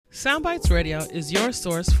Soundbites Radio is your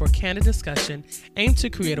source for candid discussion aimed to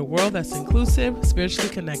create a world that's inclusive, spiritually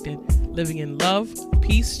connected, living in love,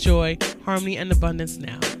 peace, joy, harmony, and abundance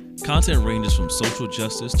now. Content ranges from social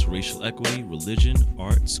justice to racial equity, religion,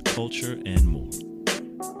 arts, culture, and more.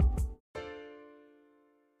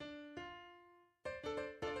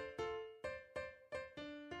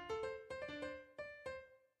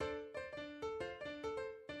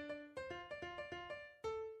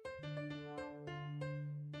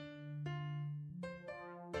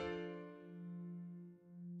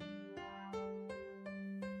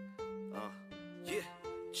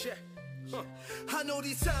 I know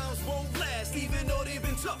these times won't last, even though they've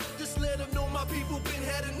been tough. Just let them know my people been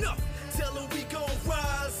had enough. Tell them we gon'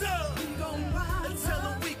 rise up. We gon' rise Tell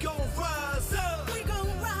them we gon' rise up. We gon'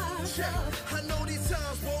 rise up. I know these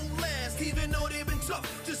times won't last, even though they've been tough.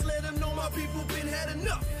 Just let them know my people been had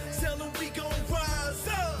enough. Tell them we gon' rise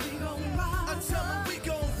up. We gon' rise Tell them we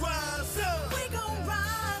gon' rise up. We gon'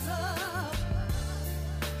 rise up.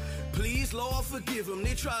 Please, Lord, forgive them.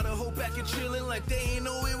 They try to hold back and chillin' like they ain't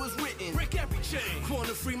know it was written. Break every chain.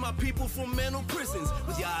 Wanna free my people from mental prisons.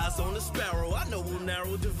 With your eyes on the sparrow, I know we'll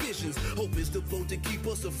narrow divisions. Hope is the boat to keep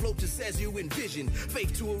us afloat just as you envision.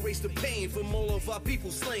 Faith to erase the pain from all of our people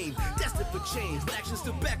slain. Destined for change, with actions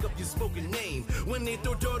to back up your spoken name. When they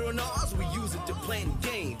throw dirt on ours, we use it to plan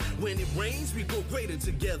gain. When it rains, we grow greater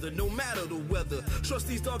together, no matter the weather. Trust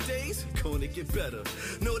these dark days, gonna get better.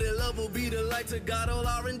 Know that love will be the light to guide all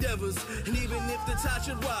our endeavors. And even if the tide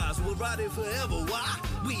should rise, we'll ride it forever. Why?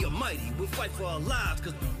 We are mighty, we'll fight for our lives,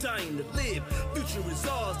 cause we're dying to live. Future is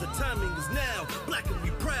ours, the timing is now. Black and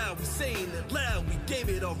we proud, we saying it loud, we gave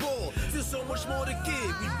it our all. There's so much more to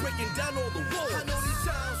give, we breaking down all the walls. I know these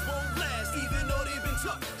times won't last, even though they've been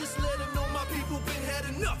tough. Just let them know my people been had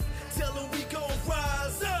enough. Tell them we gon'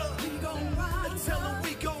 rise up. We gon' rise Tell them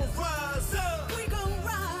we gon' rise up. We gon'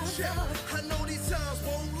 rise up. I know these times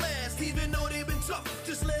won't last, even though they've been tough.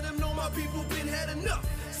 Just let them know my people been had enough.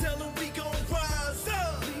 Tell them we gon' rise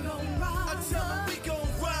up. We gon' rise Tell them we gon'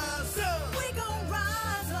 rise up. We gon'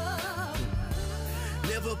 rise up.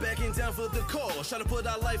 Never backing down for the cause. Trying to put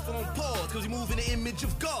our life on pause, cause we move in the image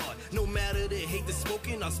of God. No matter the hate that's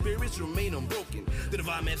spoken, our spirits remain unbroken. The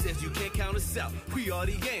divine man says you can't count us out. We are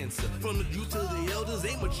the answer. From the youth to the elders,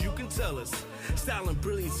 ain't much you can tell us. Style and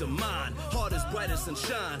brilliance of mind, heart is bright as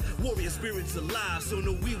sunshine. Warrior spirits alive, so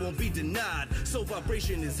no, we won't be denied. So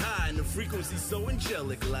vibration is high and the frequency so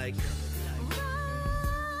angelic, like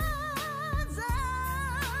rise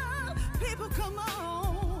up, people come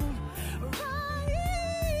on, rise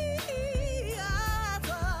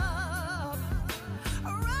up,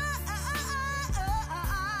 rise up,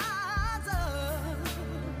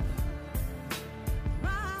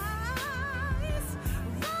 rise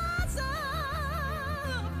up.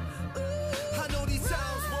 I know these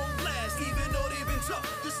times won't last, even though they've been tough.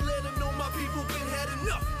 Just let them know my people been had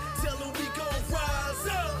enough. Tell them we gon' rise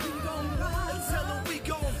up. We gon' rise Tell them we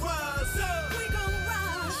gon' rise up. We gon'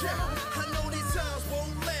 rise I know these times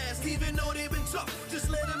won't last, even though they've been tough. Just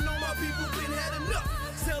let them know my people been had enough.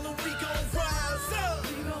 Tell them we gon' rise up.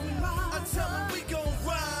 We gon' rise Tell them we gon'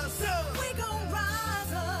 rise up. We gon'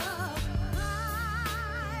 rise up.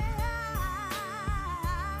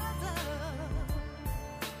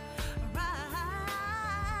 Rise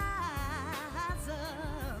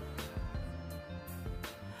up.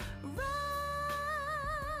 Rise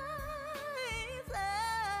up.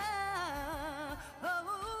 Oh,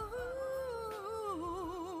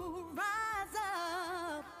 rise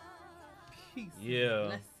up. Peace. Yeah.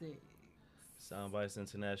 Blessings. Soundbites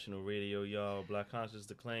International Radio, y'all. Black Conscious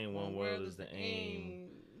the claim, one world is the aim.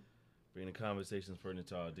 Bringing conversations pertinent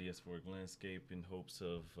to our diasporic landscape in hopes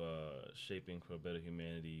of shaping for a better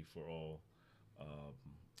humanity for all,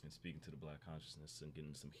 and speaking to the black consciousness and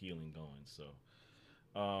getting some healing going. So,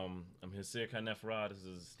 I'm Hussein Khan Neferah. This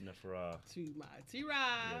is Neferah. To my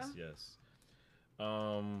T-Rod. Yes.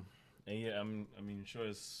 And yeah, I'm sure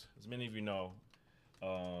as many of you know,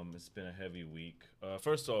 it's been a heavy week.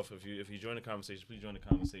 First off, if you join the conversation, please join the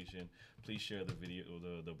conversation. Please share the video,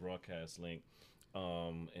 the broadcast link.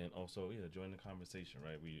 And also, join the conversation,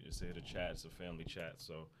 right? It's here to chat. It's a family chat.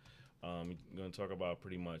 So, we're going to talk about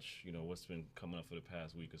pretty much, what's been coming up for the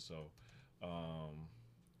past week or so.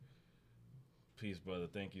 Peace, brother.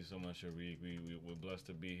 Thank you so much, Arik. We're blessed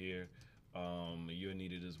to be here. You're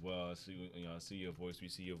needed as well. I see your voice. We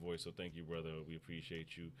see your voice. So thank you, brother. We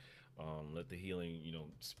appreciate you. Let the healing,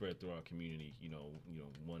 spread through our community,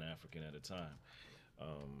 one African at a time.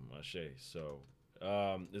 Ashe. So,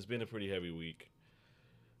 it's been a pretty heavy week.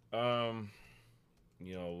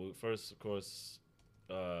 First, of course,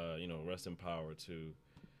 rest in power to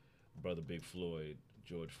Brother Big Floyd,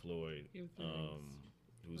 George Floyd,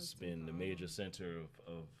 who's Rest been the major center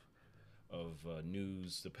of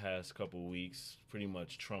news the past couple of weeks, pretty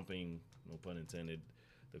much trumping, no pun intended,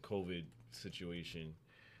 the COVID situation,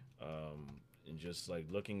 and just like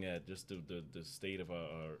looking at just the state of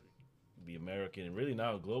the American and really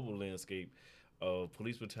now global landscape of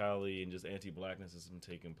police brutality and just anti-blackness that's been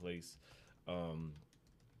taking place.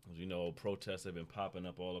 As you know, protests have been popping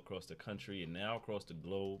up all across the country and now across the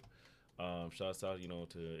globe. Shouts out,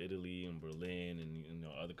 to Italy and Berlin and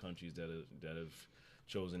other countries that have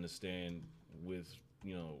chosen to stand with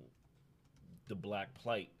the black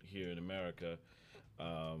plight here in America.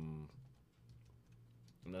 I'm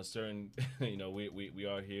not certain, we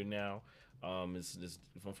are here now. It's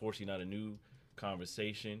unfortunately not a new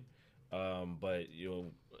conversation, but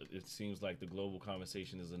it seems like the global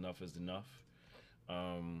conversation is enough is enough.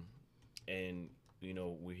 And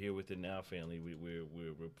we're here with the Now family.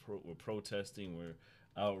 We're protesting. We're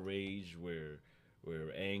outraged. We're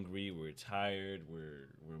angry. We're tired.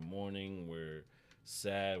 We're mourning. We're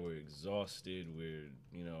sad. We're exhausted. We're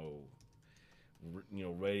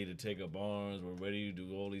ready to take up arms. We're ready to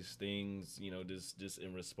do all these things. Just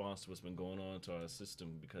in response to what's been going on to our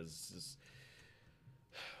system, because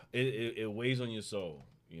it weighs on your soul.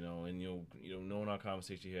 And knowing our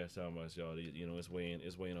conversation here at Soundbites, y'all, it's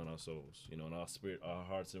weighing on our souls. And our spirit, our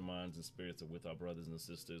hearts and minds and spirits are with our brothers and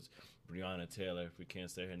sisters. Breonna Taylor, if we can't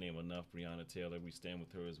say her name enough, Breonna Taylor, we stand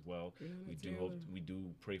with her as well. We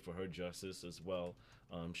do pray for her justice as well.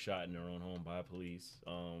 Shot in her own home by police.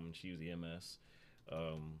 She was EMS.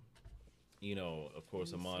 Of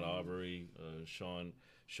course, Ahmaud Arbery, Sean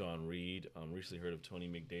Reed. Recently heard of Tony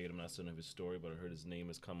McDade. I'm not certain of his story, but I heard his name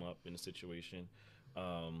has come up in the situation.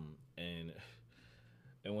 And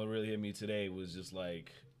what really hit me today was just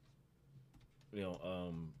like,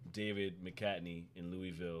 David McCatney in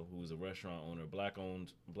Louisville, who was a restaurant owner, black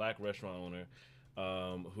restaurant owner,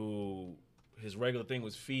 who his regular thing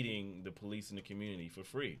was feeding the police in the community for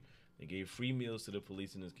free. They gave free meals to the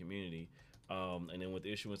police in his community. And then with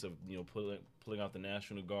the issuance of pulling out the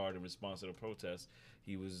National Guard in response to the protest,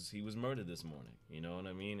 he was murdered this morning. You know what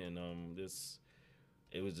I mean? And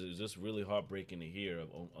it was just really heartbreaking to hear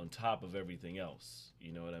on top of everything else.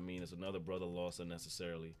 You know what I mean? It's another brother lost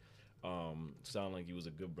unnecessarily. Sound like he was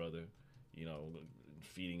a good brother,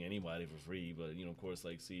 feeding anybody for free. But, of course,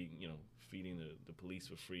 like feeding the police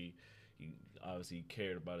for free. He obviously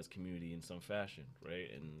cared about his community in some fashion,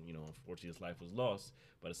 right? And, unfortunately his life was lost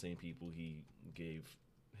by the same people he gave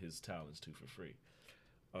his talents to for free.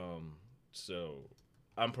 So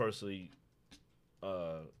I'm personally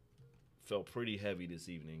felt pretty heavy this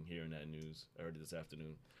evening hearing that news. I heard it this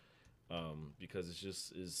afternoon, because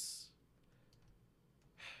it's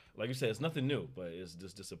like you said, it's nothing new, but it's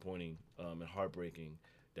just disappointing and heartbreaking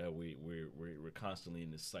that we're constantly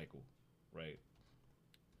in this cycle, right?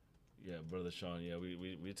 Yeah, brother Sean. Yeah,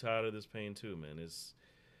 we're tired of this pain too, man.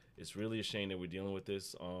 It's really a shame that we're dealing with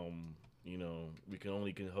this. We can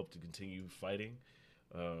only hope to continue fighting,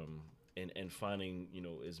 and finding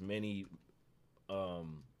as many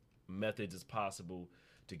methods as possible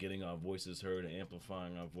to getting our voices heard and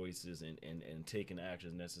amplifying our voices and taking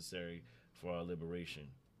actions necessary for our liberation,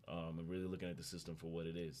 and really looking at the system for what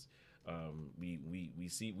it is.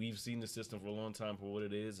 We've seen the system for a long time for what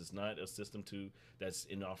it is. It's not a system that's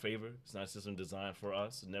in our favor. It's not a system designed for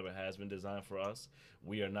us. It never has been designed for us.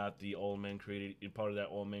 We are not the all men created part of that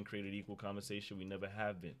all men created equal conversation. We never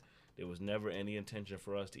have been. There was never any intention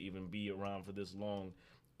for us to even be around for this long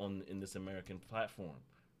in this American platform.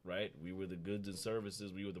 Right? We were the goods and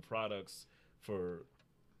services. We were the products for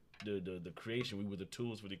the creation. We were the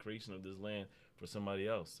tools for the creation of this land for somebody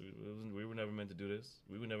else. We were never meant to do this.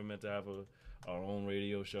 We were never meant to have our own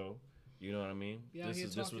radio show. You know what I mean? Yeah, this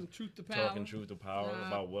is talking truth to power. Talking truth to power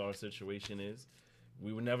about what our situation is.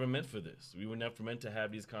 We were never meant for this. We were never meant to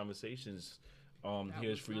have these conversations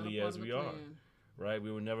here as freely as we are. Right?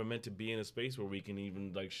 We were never meant to be in a space where we can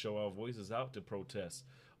even show our voices out to protest,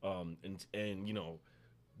 and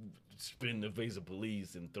spin the face of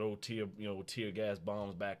police and throw tear gas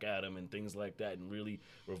bombs back at them and things like that, and really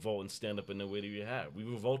revolt and stand up in the way that we have. We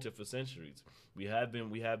revolted for centuries. We have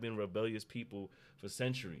been rebellious people for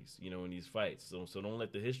centuries, in these fights. So don't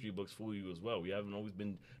let the history books fool you as well. We haven't always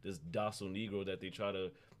been this docile Negro that they try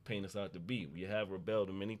to paint us out to be. We have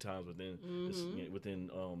rebelled many times within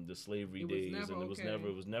the slavery days, and it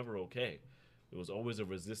was never okay. It was always a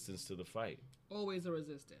resistance to the fight. Always a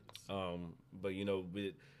resistance. But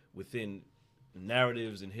within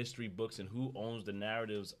narratives and history books, and who owns the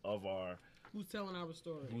narratives of who's telling our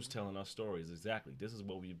story? Who's telling our stories? Exactly. This is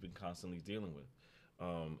what we've been constantly dealing with,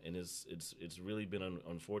 and it's really been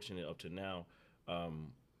unfortunate up to now.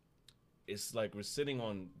 it's like we're sitting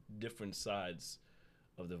on different sides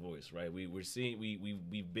of the voice, right?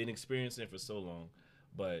 We've been experiencing it for so long,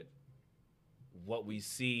 but what we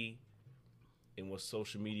see and what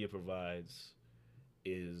social media provides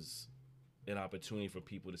is an opportunity for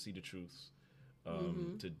people to see the truths,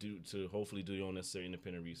 to hopefully do your own necessary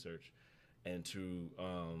independent research, and to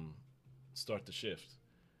start the shift.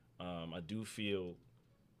 I do feel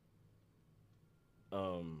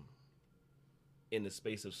in the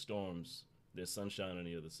space of storms, there's sunshine on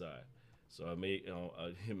the other side. So I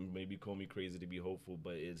maybe call me crazy to be hopeful,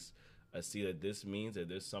 but I see that this means that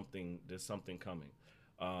there's something coming.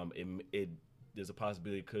 There's a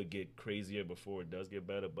possibility it could get crazier before it does get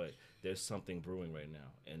better, but there's something brewing right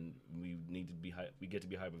now, and we get to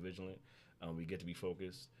be hyper vigilant, we get to be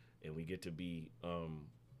focused, and we get to be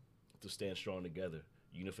to stand strong together.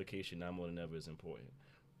 Unification now more than ever is important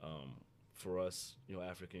for us,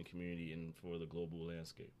 African community, and for the global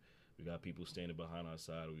landscape. We got people standing behind our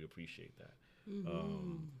side. We appreciate that.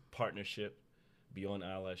 Partnership beyond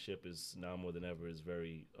allyship is now more than ever is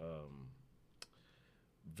very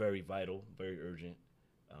very vital, very urgent.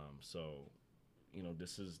 So,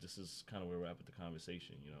 this is kind of where we're at with the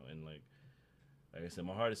conversation, and like I said,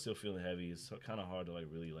 my heart is still feeling heavy. It's kind of hard to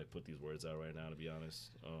really put these words out right now, to be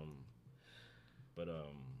honest.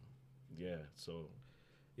 Yeah. So,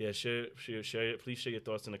 yeah, share it. Please share your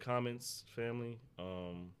thoughts in the comments, family.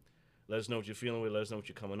 Let us know what you're feeling with. Let us know what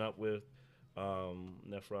you're coming up with.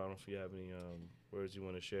 Nephron, if you have any words you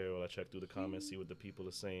want to share, while I check through the comments, see what the people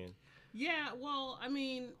are saying. Yeah, well, I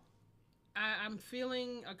mean, I'm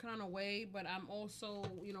feeling a kind of way, but I'm also,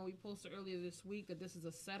 we posted earlier this week that this is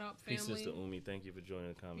a setup, family. Peace, Sister Umi. Thank you for joining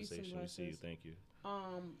the conversation. We see you. Thank you.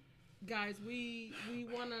 Guys, we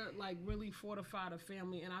want to really fortify the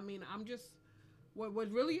family, and I mean, I'm just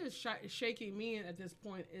what really is shaking me at this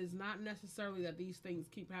point is not necessarily that these things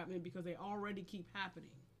keep happening, because they already keep happening,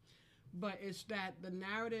 but it's that the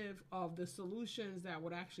narrative of the solutions that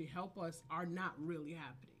would actually help us are not really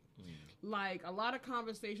happening. Like, a lot of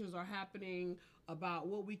conversations are happening about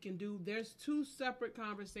what we can do. There's two separate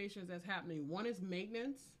conversations that's happening. One is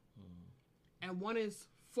maintenance, and one is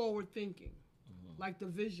forward thinking, like the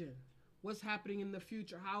vision. What's happening in the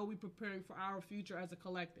future? How are we preparing for our future as a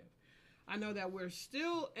collective? I know that we're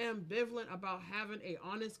still ambivalent about having an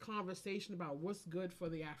honest conversation about what's good for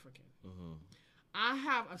the African. I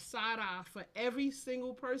have a side eye for every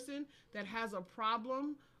single person that has a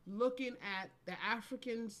problem looking at the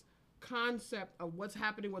Africans' concept of what's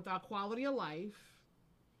happening with our quality of life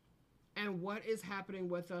and what is happening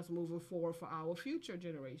with us moving forward for our future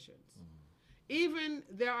generations. Even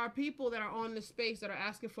there are people that are on the space that are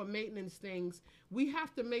asking for maintenance things. We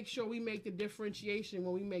have to make sure we make the differentiation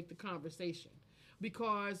when we make the conversation.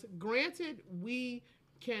 Because granted, we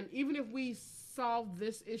can, even if we solve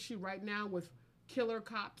this issue right now with killer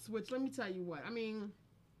cops, which, let me tell you what, I mean,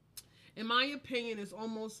 in my opinion, it's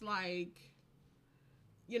almost like,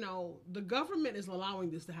 the government is allowing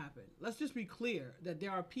this to happen. Let's just be clear that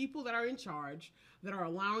there are people that are in charge that are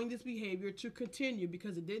allowing this behavior to continue,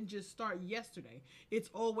 because it didn't just start yesterday. It's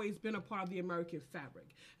always been a part of the American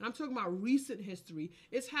fabric. And I'm talking about recent history.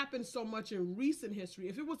 It's happened so much in recent history.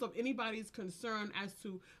 If it was of anybody's concern as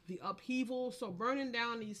to the upheaval, so burning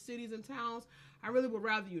down these cities and towns, I really would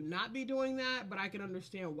rather you not be doing that, but I can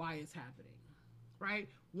understand why it's happening, right?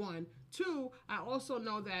 One. Two, I also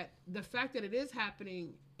know that the fact that it is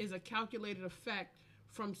happening is a calculated effect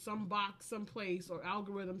from some box someplace or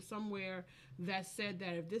algorithm somewhere that said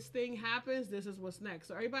that if this thing happens, this is what's next.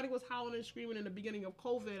 So everybody was howling and screaming in the beginning of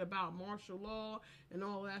COVID about martial law and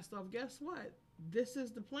all that stuff. Guess what? This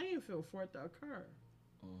is the playing field for it to occur.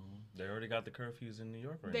 They already got the curfews in New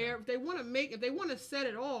York right now. They want to set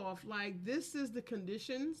it off like this is the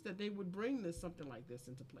conditions that they would bring something like this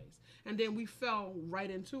into place. And then we fell right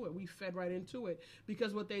into it. We fed right into it,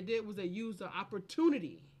 because what they did was they used an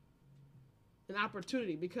opportunity,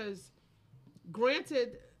 because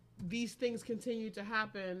granted, these things continue to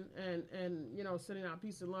happen, and sending out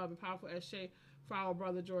peace and love and powerful Eshe for our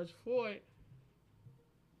brother George Floyd.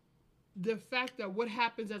 The fact that what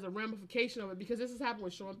happens as a ramification of it, because this has happened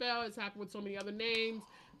with Sean Bell, it's happened with so many other names,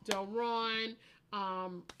 Delron,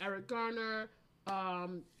 Eric Garner,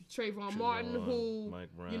 Trayvon Martin, who, Mike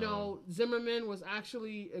Brown. Zimmerman was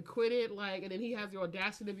actually acquitted, and then he has the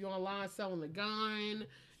audacity to be online selling the gun,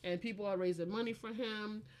 and people are raising money for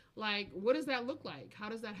him. What does that look like? How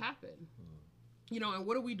does that happen? And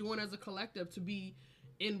what are we doing as a collective to be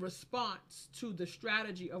in response to the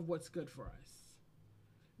strategy of what's good for us?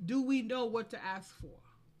 Do we know what to ask for?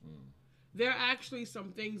 There are actually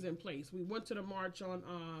some things in place. We went to the march on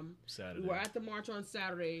Saturday. We were at the march on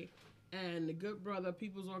Saturday, and the good brother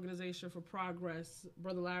People's Organization for Progress,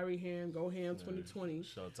 Brother Larry Ham, Go Ham 2020.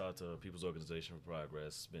 Shouts out to People's Organization for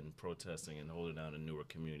Progress. Been protesting and holding down the Newark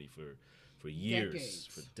community for years,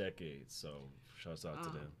 for decades. So shouts out to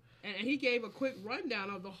them. And he gave a quick rundown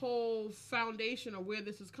of the whole foundation of where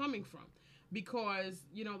this is coming from. Because,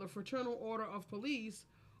 you know, the Fraternal Order of Police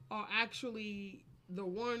are actually the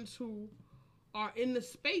ones who are in the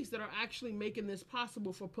space that are actually making this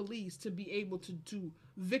possible for police to be able to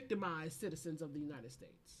victimize citizens of the United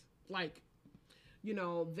States. Like, you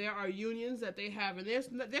know, there are unions that they have, and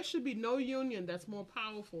there should be no union that's more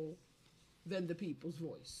powerful than the people's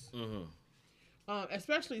voice.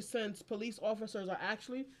 Especially since police officers are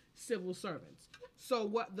actually civil servants. So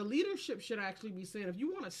what the leadership should actually be saying, if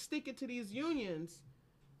you want to stick it to these unions,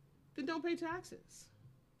 then don't pay taxes.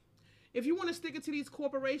 If you want to stick it to these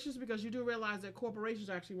corporations, because you do realize that corporations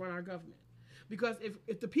actually run our government. Because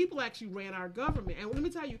if the people actually ran our government, and let me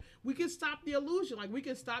tell you, we can stop the illusion. Like, we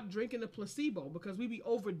can stop drinking the placebo, because we be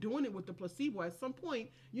overdoing it with the placebo. At some point,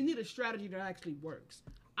 you need a strategy that actually works.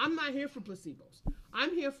 I'm not here for placebos.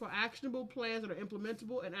 I'm here for actionable plans that are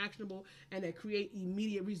implementable and actionable and that create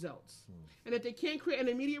immediate results. And if they can't create an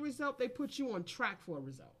immediate result, they put you on track for a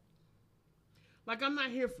result. Like, I'm not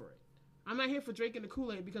here for it. I'm not here for drinking the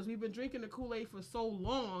Kool-Aid, because we've been drinking the Kool-Aid for so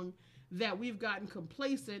long that we've gotten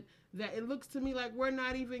complacent that it looks to me like we're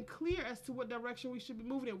not even clear as to what direction we should be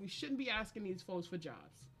moving in. We shouldn't be asking these folks for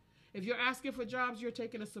jobs. If you're asking for jobs, you're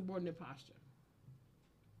taking a subordinate posture.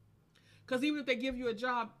 Because even if they give you a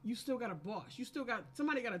job, you still got a boss. You still got,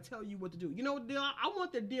 somebody got to tell you what to do. You know what deal? I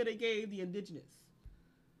want the deal they gave the indigenous.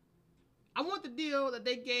 I want the deal that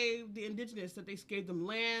they gave the indigenous, that they gave them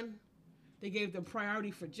land. They gave them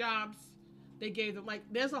priority for jobs. They gave them, like,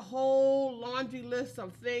 there's a whole laundry list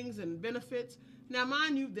of things and benefits. Now,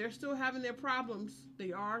 mind you, they're still having their problems.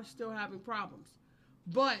 They are still having problems.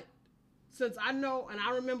 But since I know, and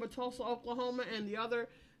I remember Tulsa, Oklahoma, and the other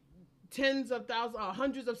tens of thousands,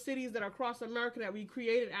 hundreds of cities that are across America that we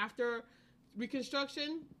created after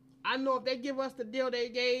Reconstruction, I know if they give us the deal they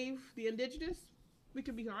gave the indigenous, we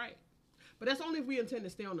could be all right. But that's only if we intend to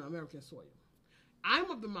stay on the American soil.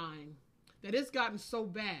 I'm of the mind that it's gotten so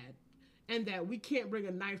bad and that we can't bring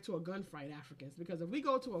a knife to a gunfight, Africans, because if we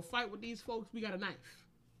go to a fight with these folks, we got a knife.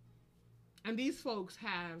 And these folks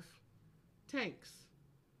have tanks.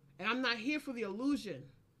 And I'm not here for the illusion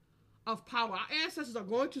of power. Our ancestors are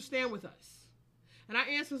going to stand with us. And our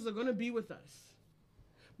ancestors are going to be with us.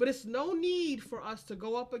 But it's no need for us to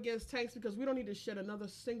go up against tanks, because we don't need to shed another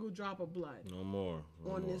single drop of blood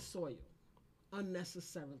on this soil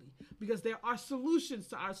unnecessarily. Because there are solutions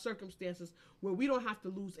to our circumstances where we don't have to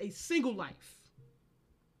lose a single life.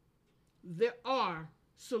 There are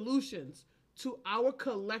solutions to our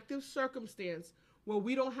collective circumstance where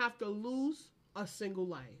we don't have to lose a single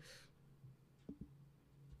life.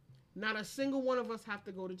 Not a single one of us have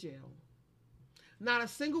to go to jail. Not a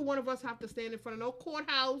single one of us have to stand in front of no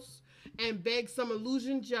courthouse and beg some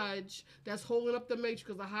illusion judge that's holding up the matrix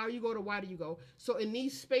because of how you go to why do you go. So in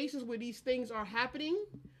these spaces where these things are happening,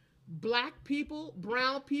 black people,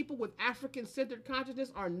 brown people with African-centered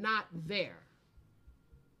consciousness are not there.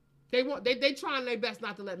 They trying their best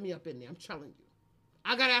not to let me up in there, I'm telling you.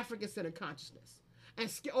 I got African-centered consciousness. And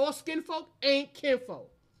all skin folk ain't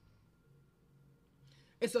kinfolk.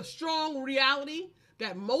 It's a strong reality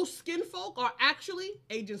that most skin folk are actually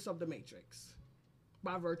agents of the matrix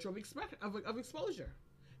by virtue of exposure.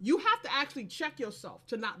 You have to actually check yourself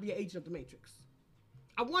to not be an agent of the matrix.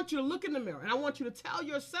 I want you to look in the mirror and I want you to tell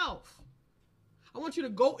yourself, I want you to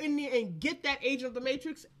go in there and get that agent of the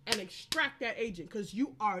matrix and extract that agent, because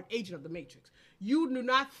you are an agent of the matrix. You do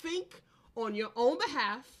not think on your own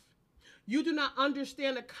behalf. You do not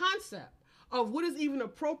understand the concept of what is even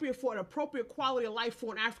appropriate for an appropriate quality of life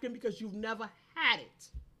for an African, because you've never had it.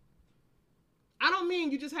 I don't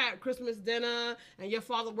mean you just had Christmas dinner and your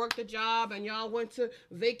father worked a job and y'all went to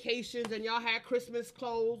vacations and y'all had Christmas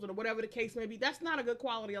clothes or whatever the case may be. That's not a good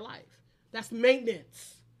quality of life. That's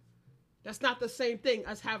maintenance. That's not the same thing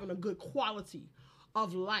as having a good quality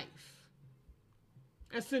of life.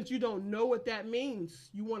 And since you don't know what that means,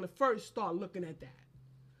 you want to first start looking at that.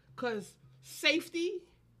 Because safety,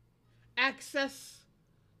 access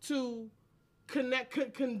to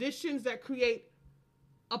conditions that create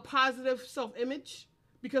a positive self-image,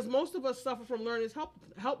 because most of us suffer from learned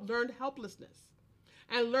helplessness.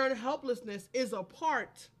 And learned helplessness is a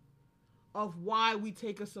part of why we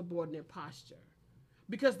take a subordinate posture.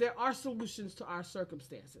 Because there are solutions to our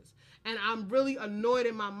circumstances. And I'm really annoyed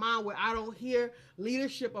in my mind where I don't hear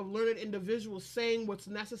leadership of learned individuals saying what's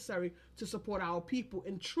necessary to support our people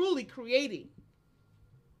in truly creating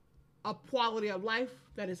a quality of life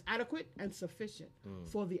that is adequate and sufficient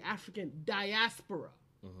for the African diaspora.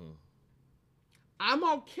 I'm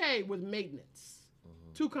okay with maintenance.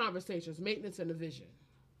 Two conversations, maintenance and the vision.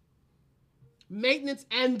 Maintenance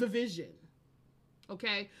and the vision.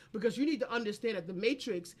 Okay? Because you need to understand that the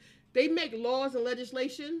Matrix, they make laws and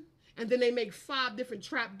legislation, and then they make 5 different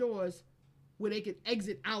trap doors where they can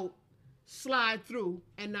exit out, slide through,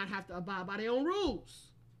 and not have to abide by their own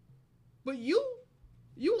rules. But you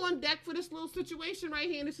on deck for this little situation right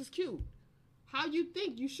here, and this is cute. How you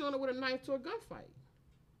think you showing up with a knife to a gunfight?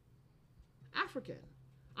 African.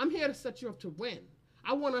 I'm here to set you up to win.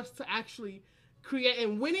 I want us to actually create,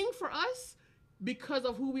 and winning for us, because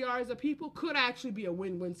of who we are as a people, could actually be a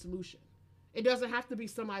win-win solution. It doesn't have to be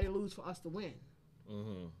somebody lose for us to win.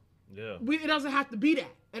 Yeah. It doesn't have to be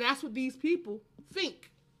that. And that's what these people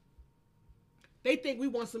think. They think we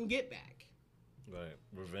want some get back. Right.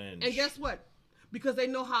 Revenge. And guess what? Because they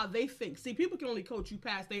know how they think. See, people can only coach you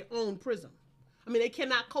past their own prism. I mean, they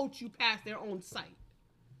cannot coach you past their own sight.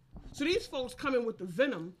 So these folks come in with the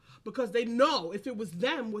venom because they know if it was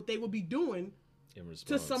them, what they would be doing in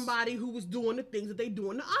response to somebody who was doing the things that they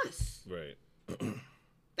doing to us. Right. They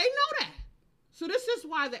know that. So this is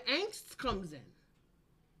why the angst comes in.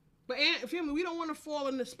 But family, we don't want to fall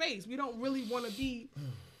into space. We don't really want to be...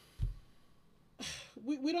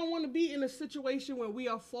 We don't want to be in a situation where we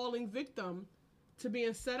are falling victim to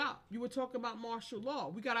being set up. You were talking about martial law.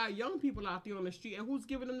 We got our young people out there on the street, and who's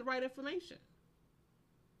giving them the right information?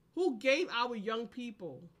 Who gave our young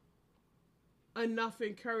people enough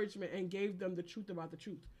encouragement and gave them the truth about the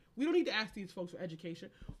truth? We don't need to ask these folks for education.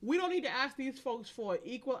 We don't need to ask these folks for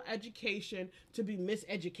equal education to be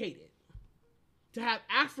miseducated. To have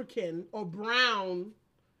African or brown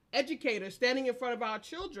educators standing in front of our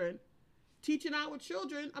children teaching our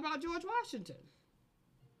children about George Washington.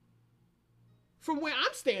 From where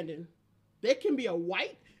I'm standing, there can be a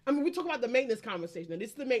white, I mean, we talk about the maintenance conversation, and this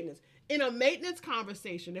is the maintenance. In a maintenance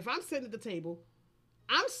conversation, if I'm sitting at the table,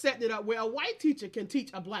 I'm setting it up where a white teacher can teach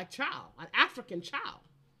a black child, an African child,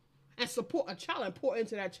 and support a child and pour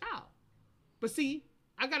into that child. But see,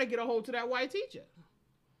 I got to get a hold to that white teacher.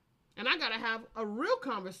 And I got to have a real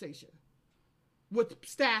conversation with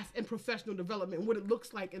staff and professional development and what it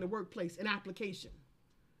looks like in the workplace and application,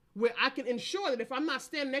 where I can ensure that if I'm not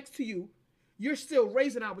standing next to you, you're still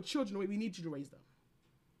raising our children the way we need you to raise them.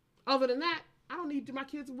 Other than that, I don't need my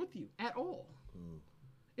kids with you at all.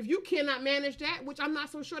 If you cannot manage that, which I'm not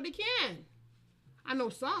so sure they can, I know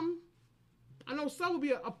some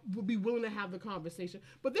will be willing to have the conversation.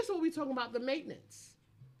 But this is what we're talking about, the maintenance.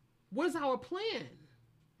 What is our plan?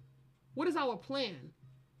 What is our plan?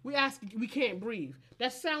 We ask, we can't breathe.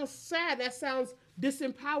 That sounds sad. That sounds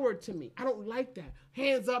disempowered to me. I don't like that.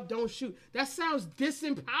 Hands up, don't shoot. That sounds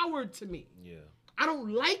disempowered to me. Yeah. I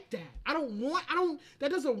don't like that. That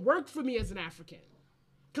doesn't work for me as an African.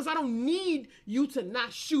 Because I don't need you to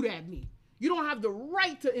not shoot at me. You don't have the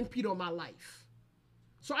right to impede on my life.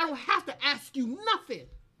 So I don't have to ask you nothing.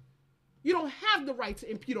 You don't have the right to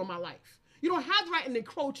impede on my life. You don't have the right in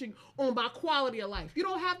encroaching on my quality of life. You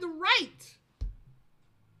don't have the right.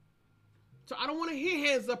 So I don't want to hear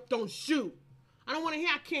hands up, don't shoot. I don't want to hear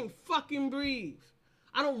I can't fucking breathe.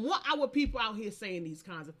 I don't want our people out here saying these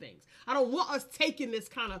kinds of things. I don't want us taking this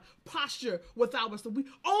kind of posture without us. We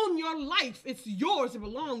own your life. It's yours. It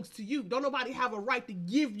belongs to you. Don't nobody have a right to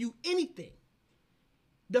give you anything.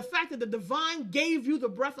 The fact that the divine gave you the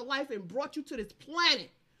breath of life and brought you to this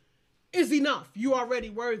planet is enough. You are already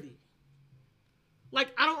worthy.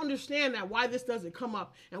 Like, I don't understand that, why this doesn't come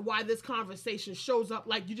up and why this conversation shows up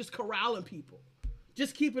like you just corralling people.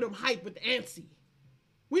 Just keeping them hyped with antsy.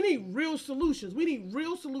 We need real solutions. We need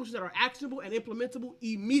real solutions that are actionable and implementable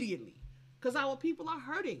immediately. Because our people are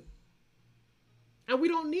hurting. And we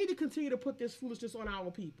don't need to continue to put this foolishness on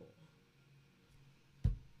our people.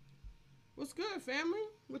 What's good, family?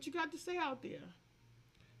 What you got to say out there?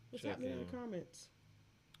 What's happening in the comments?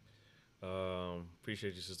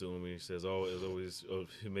 Appreciate you, Sister Umi. Says always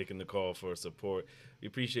making the call for support. We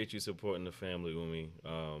appreciate you supporting the family, Umi.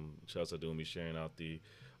 Shouts out to Umi sharing out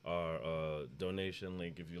our donation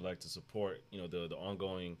link if you'd like to support the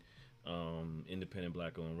ongoing independent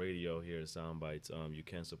Black-owned radio here at Soundbites. You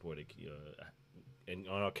can support it and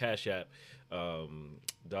on our Cash App,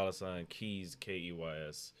 $ Keys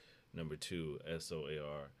KEYS 2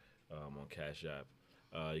 SOAR on Cash App.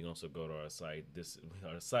 You can also go to our site.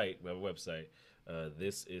 We have a website.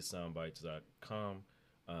 This is soundbites.com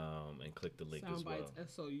and click the link as well.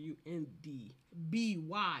 Soundbites, SOUNDBYTES.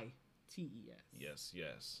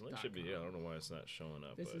 Yes. Link should be here. I don't know why it's not showing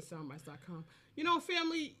up. This is soundbites.com.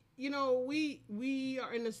 Family, we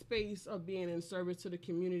are in the space of being in service to the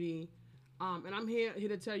community. And I'm here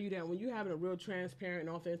to tell you that when you're having a real transparent and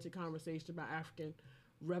authentic conversation about African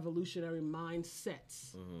revolutionary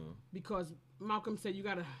mindsets, because Malcolm said you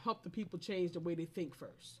got to help the people change the way they think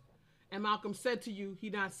first. And Malcolm said to you,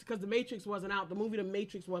 because the Matrix wasn't out, the movie The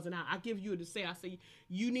Matrix wasn't out. I give you I say,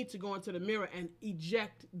 you need to go into the mirror and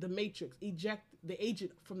eject the Matrix, eject the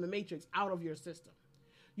agent from the Matrix out of your system.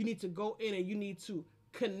 You need to go in and you need to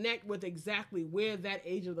connect with exactly where that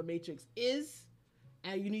agent of the Matrix is,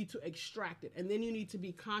 and you need to extract it. And then you need to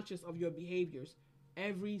be conscious of your behaviors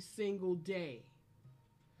every single day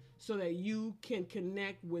so that you can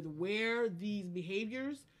connect with where these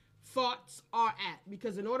behaviors, thoughts are at.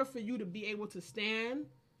 Because in order for you to be able to stand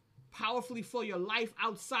powerfully for your life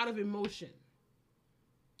outside of emotion,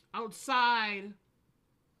 outside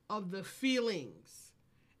of the feelings,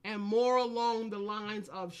 and more along the lines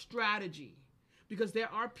of strategy, because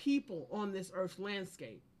there are people on this earth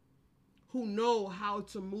landscape who know how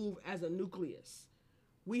to move as a nucleus.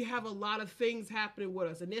 We have a lot of things happening with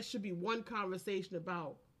us, and there should be one conversation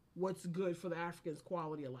about what's good for the African's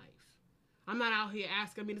quality of life. I'm not out here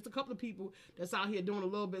asking. I mean, it's a couple of people that's out here doing a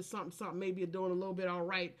little bit something, maybe doing a little bit all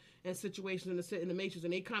right in situations in the Matrix,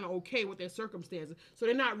 and they kind of okay with their circumstances. So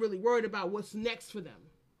they're not really worried about what's next for them.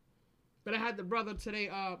 But I had the brother today,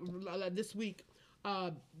 this week,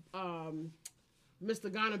 Mr.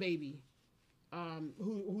 Ghana Baby,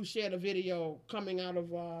 who shared a video coming out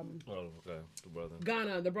of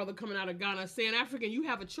Ghana, the brother coming out of Ghana, saying, African, you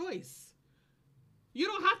have a choice. You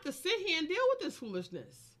don't have to sit here and deal with this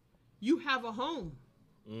foolishness. You have a home.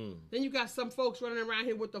 Then you got some folks running around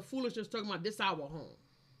here with the foolishness talking about this our home.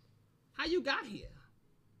 How you got here?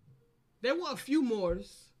 There were a few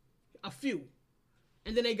Moors,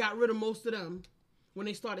 and then they got rid of most of them when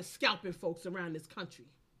they started scalping folks around this country.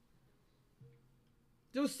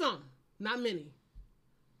 There was some, not many,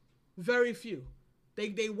 very few.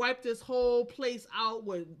 They wiped this whole place out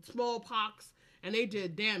with smallpox, and they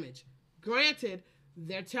did damage. Granted,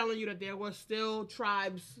 they're telling you that there were still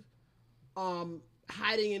tribes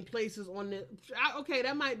hiding in places on the... Okay,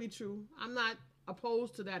 that might be true. I'm not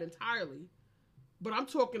opposed to that entirely. But I'm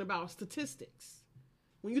talking about statistics.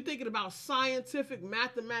 When you're thinking about scientific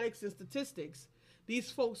mathematics and statistics, these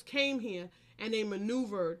folks came here and they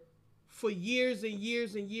maneuvered for years and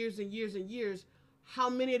years and years and years and years. How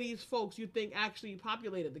many of these folks you think actually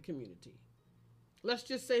populated the community? Let's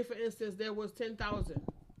just say, for instance, there was 10,000.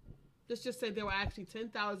 Let's just say there were actually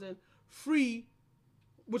 10,000 free,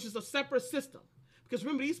 which is a separate system. Because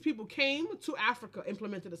remember, these people came to Africa,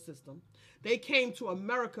 implemented a system. They came to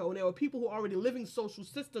America, and there were people who were already living social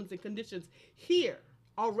systems and conditions here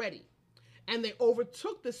already. And they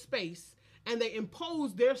overtook the space, and they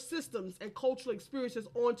imposed their systems and cultural experiences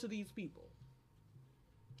onto these people.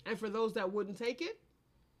 And for those that wouldn't take it,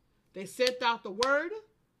 they sent out the word,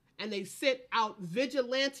 and they sent out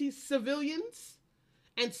vigilante civilians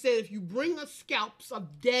and said, if you bring us scalps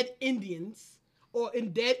of dead Indians or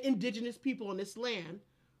dead indigenous people on this land,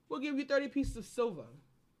 we'll give you 30 pieces of silver.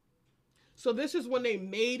 So this is when they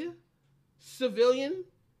made civilian,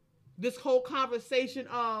 this whole conversation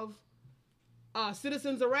of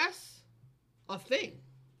citizens arrest, a thing.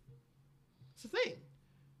 It's a thing.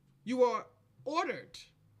 You are ordered.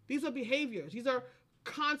 These are behaviors. These are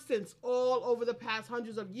constants all over the past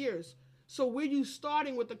hundreds of years. So where you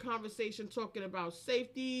starting with the conversation talking about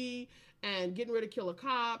safety and getting rid of killer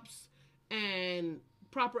cops and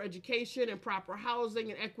proper education and proper housing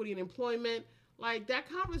and equity and employment, like that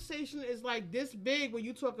conversation is like this big when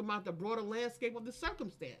you talk about the broader landscape of the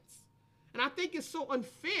circumstance. And I think it's so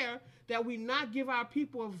unfair that we not give our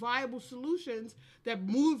people viable solutions that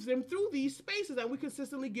moves them through these spaces, and we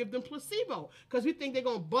consistently give them placebo because we think they're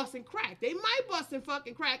going to bust and crack. They might bust and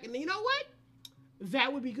fucking crack, and you know what?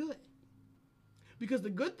 That would be good. Because the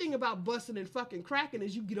good thing about busting and fucking cracking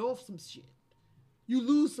is you get off some shit. You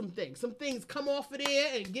lose some things. Some things come off of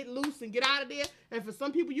there and get loose and get out of there. And for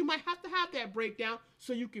some people, you might have to have that breakdown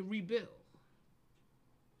so you can rebuild.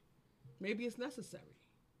 Maybe it's necessary.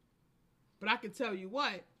 But I can tell you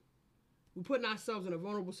what, we're putting ourselves in a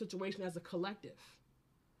vulnerable situation as a collective.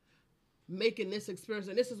 Making this experience,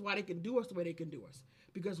 and this is why they can do us the way they can do us.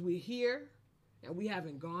 Because we're here, and we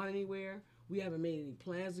haven't gone anywhere. We haven't made any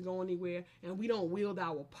plans to go anywhere, and we don't wield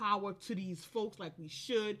our power to these folks like we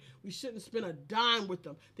should. We shouldn't spend a dime with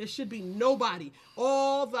them. There should be nobody.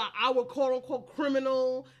 Our quote-unquote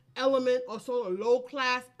criminal element or sort of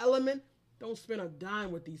low-class element, don't spend a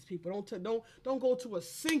dime with these people. Don't go to a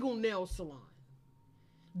single nail salon.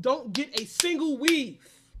 Don't get a single weave.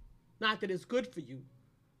 Not that it's good for you.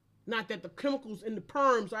 Not that the chemicals in the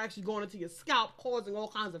perms are actually going into your scalp, causing all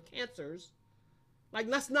kinds of cancers. Like,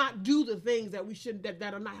 let's not do the things that we should that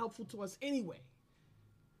are not helpful to us anyway.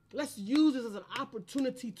 Let's use this as an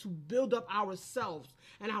opportunity to build up ourselves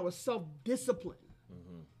and our self-discipline.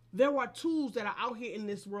 There are tools that are out here in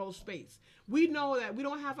this world space. We know that we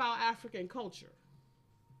don't have our African culture.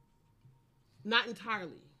 Not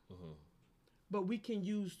entirely. But we can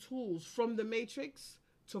use tools from the Matrix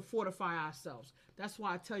to fortify ourselves. That's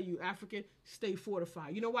why I tell you, African, stay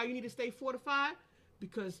fortified. You know why you need to stay fortified?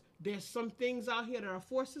 Because there's some things out here that are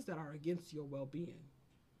forces that are against your well-being.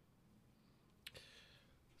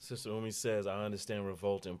 Sister Umi says, I understand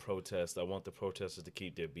revolt and protest. I want the protesters to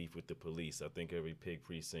keep their beef with the police. I think every pig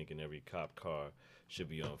precinct and every cop car should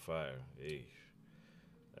be on fire. Hey,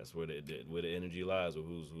 that's where the energy lies, or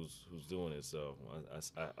who's doing it. So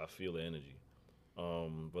I feel the energy.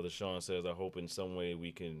 Brother Sean says, I hope in some way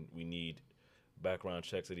we need background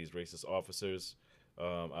checks of these racist officers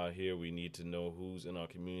out here. We need to know who's in our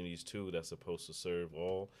communities too. That's supposed to serve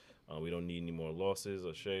all. We don't need any more losses.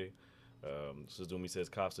 Ashay. Suzumi says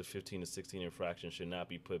cops of 15 to 16 infractions should not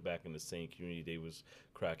be put back in the same community they was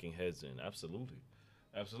cracking heads in. Absolutely.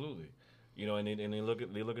 You know, and they look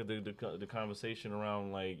at the conversation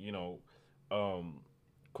around, like, you know,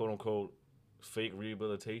 quote unquote fake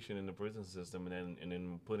rehabilitation in the prison system, and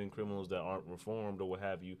then putting criminals that aren't reformed or what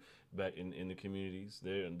have you back in the communities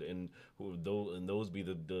there, and those be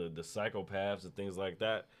the psychopaths and things like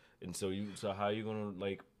that. And so how are you gonna,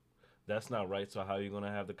 like, that's not right. So how are you going to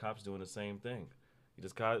have the cops doing the same thing?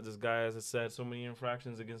 This guy has said so many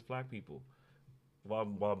infractions against black people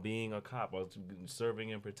while being a cop, while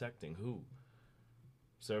serving and protecting. Who?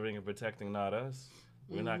 Serving and protecting, not us.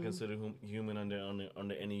 We're not considered human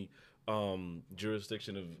under any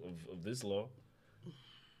jurisdiction of this law.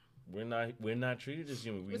 We're not treated as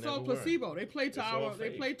human. It's all placebo. They play to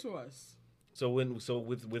us. So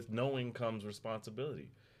with knowing comes responsibility.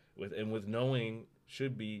 With knowing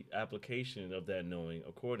should be application of that knowing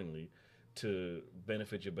accordingly to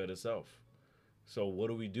benefit your better self. So what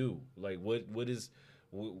do we do? Like, what is,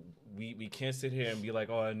 we can't sit here and be like,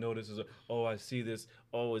 oh, I know this is, I see this,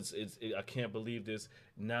 I can't believe this.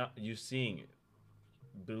 Now you're seeing it.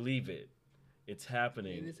 Believe it. It's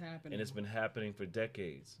happening. It is happening. And it's been happening for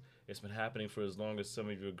decades. It's been happening for as long as some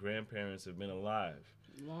of your grandparents have been alive.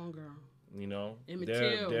 Longer. You know, Emmett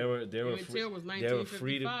Till was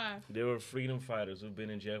 1955. There were freedom fighters who've been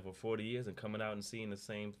in jail for 40 years and coming out and seeing the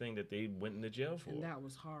same thing that they went into jail for. And that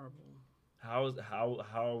was horrible. How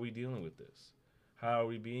are we dealing with this? How are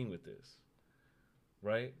we being with this?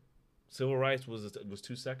 Right? Civil rights was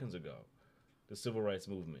 2 seconds ago. The civil rights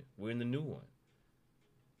movement. We're in the new one.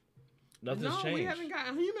 Nothing's changed. No, we haven't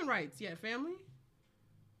gotten human rights yet, family.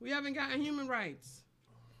 We haven't gotten human rights.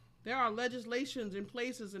 There are legislations in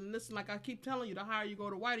places, and listen, like I keep telling you, the higher you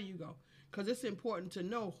go, the wider you go. Because it's important to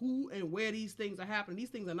know who and where these things are happening.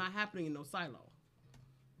 These things are not happening in no silo.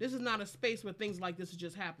 This is not a space where things like this are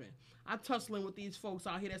just happening. I'm tussling with these folks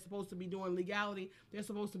out here that's supposed to be doing legality. They're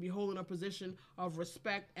supposed to be holding a position of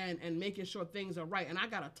respect and making sure things are right. And I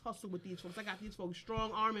got to tussle with these folks. I got these folks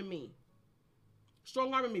strong-arming me.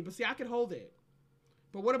 But see, I can hold it.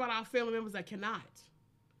 But what about our family members that cannot?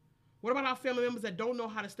 What about our family members that don't know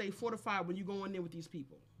how to stay fortified when you go in there with these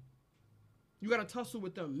people? You got to tussle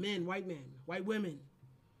with them, men, white women.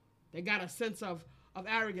 They got a sense of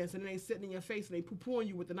arrogance, and then they sitting in your face and they poo-pooing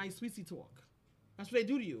you with the nice sweetie talk. That's what they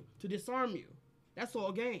do to you, to disarm you. That's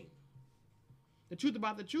all game. The truth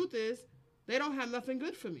about the truth is they don't have nothing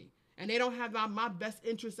good for me, and they don't have my best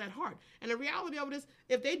interests at heart. And the reality of it is,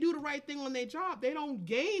 if they do the right thing on their job, they don't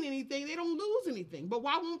gain anything, they don't lose anything. But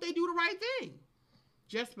why won't they do the right thing?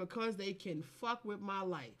 Just because they can fuck with my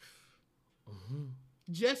life.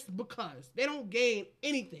 Just because. They don't gain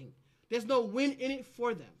anything. There's no win in it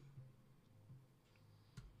for them.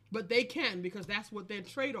 But they can, because that's what their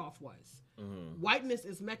trade-off was. Whiteness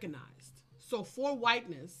is mechanized. So for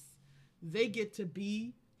whiteness, they get to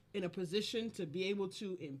be in a position to be able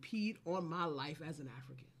to impede on my life as an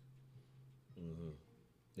African.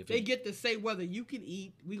 They get to say whether you can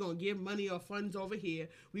eat, we're going to give money or funds over here,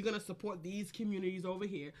 we're going to support these communities over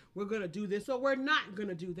here, we're going to do this, or we're not going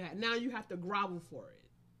to do that. Now you have to grovel for it.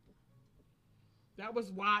 That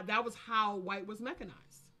was how white was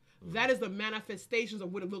mechanized. That is the manifestations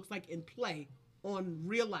of what it looks like in play on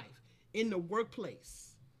real life, in the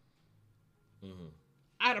workplace.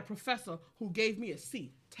 I had a professor who gave me a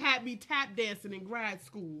C, had me tap dancing in grad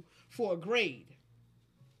school for a grade.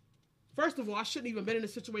 First of all, I shouldn't even been in the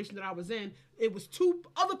situation that I was in. It was two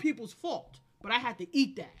other people's fault, but I had to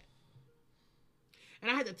eat that.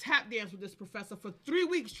 And I had to tap dance with this professor for 3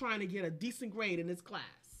 weeks trying to get a decent grade in his class.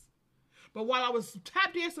 But while I was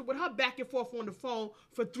tap dancing with her back and forth on the phone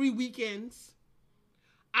for 3 weekends,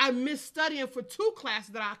 I missed studying for 2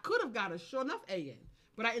 classes that I could have got a sure enough A in.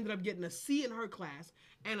 But I ended up getting a C in her class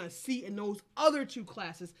and a C in those other 2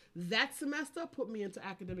 classes. That semester put me into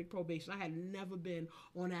academic probation. I had never been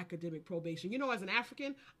on academic probation. You know, as an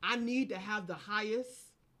African, I need to have the highest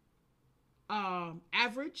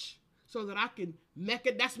average so that I can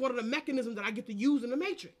that's one of the mechanisms that I get to use in the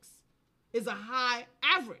matrix is a high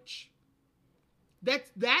average.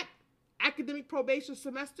 That academic probation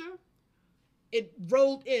semester, it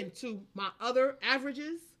rolled into my other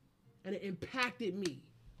averages and it impacted me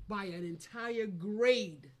by an entire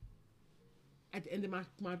grade at the end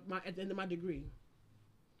of my degree.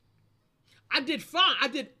 I did fine. I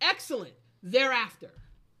did excellent thereafter.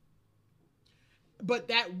 But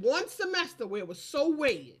that one semester where it was so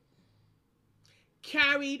weighted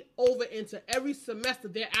carried over into every semester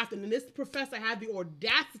thereafter. And this professor had the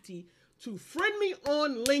audacity to friend me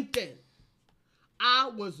on LinkedIn.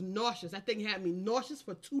 I was nauseous. That thing had me nauseous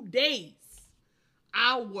for 2 days.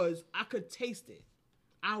 I could taste it.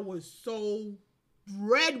 I was so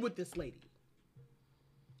red with this lady.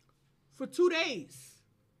 For 2 days.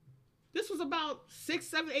 This was about 6,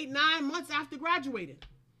 7, 8, 9 months after graduating.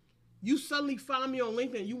 You suddenly find me on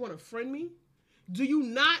LinkedIn and you want to friend me? Do you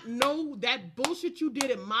not know that bullshit you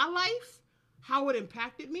did in my life? How it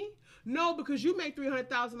impacted me? No, because you make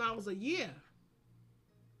 $300,000 a year.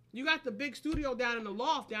 You got the big studio down in the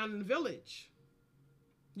loft, down in the village.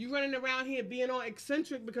 You running around here being all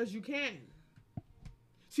eccentric because you can.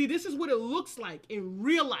 See, this is what it looks like in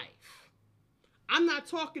real life. I'm not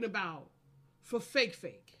talking about for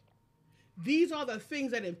fake. These are the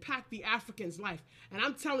things that impact the African's life. And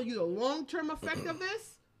I'm telling you, the long-term effect of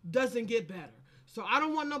this doesn't get better. So I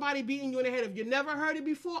don't want nobody beating you in the head. If you never heard it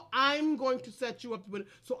before, I'm going to set you up with it.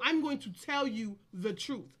 So I'm going to tell you the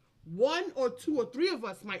truth. 1 or 2 or 3 of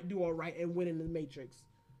us might do all right and win in the Matrix.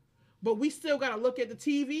 But we still got to look at the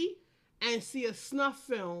TV and see a snuff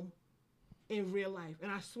film in real life.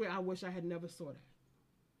 And I swear, I wish I had never saw that.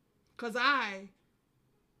 Because I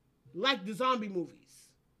like the zombie movies.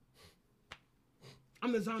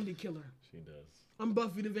 I'm the zombie killer. She does. I'm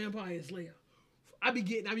Buffy the Vampire Slayer. I be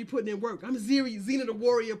putting in work. I'm Xena the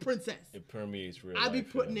Warrior Princess. It permeates real I life. be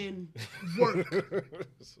putting in work.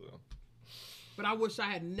 So. But I wish I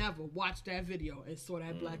had never watched that video and saw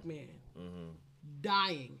that black man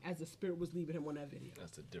dying as the spirit was leaving him on that video.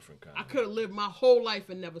 That's a different kind. I could have lived my whole life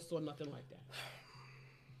and never saw nothing like that.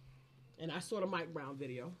 And I saw the Mike Brown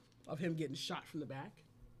video of him getting shot from the back.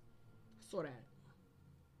 I saw that.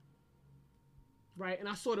 Right? And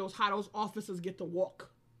I saw how those officers get to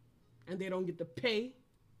walk and they don't get to pay.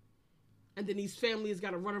 And then these families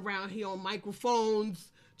got to run around here on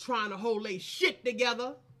microphones trying to hold their shit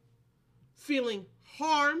together, feeling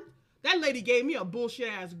harmed. That lady gave me a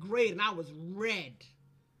bullshit ass grade and I was red.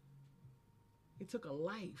 It took a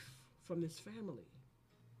life from this family.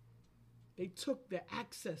 They took the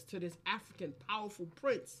access to this African powerful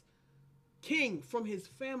prince, king, from his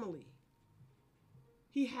family.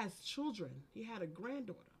 He has children. He had a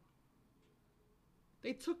granddaughter.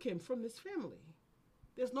 They took him from this family.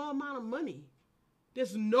 There's no amount of money.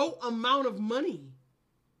 There's no amount of money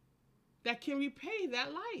that can repay that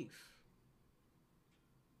life.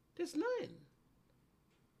 There's none.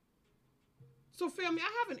 So family,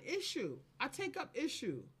 I have an issue. I take up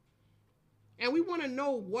issue. And we want to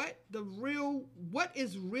know what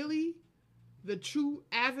is really the true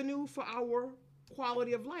avenue for our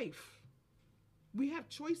quality of life. We have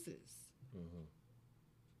choices. Mm-hmm.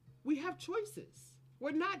 We have choices.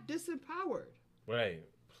 We're not disempowered. Right.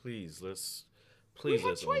 Please, let's we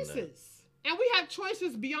have choices. And we have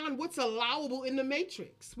choices beyond what's allowable in the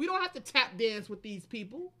Matrix. We don't have to tap dance with these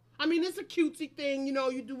people. I mean, it's a cutesy thing,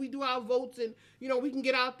 we do our votes and, we can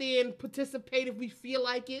get out there and participate if we feel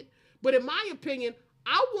like it. But in my opinion,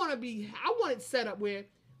 I want it set up where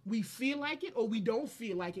we feel like it or we don't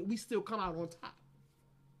feel like it, we still come out on top.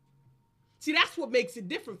 See, that's what makes it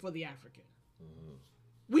different for the African. Mm-hmm.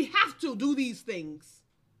 We have to do these things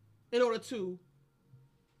in order to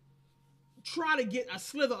try to get a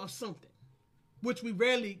slither of something, which we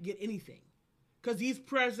rarely get anything. Because these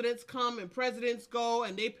presidents come and presidents go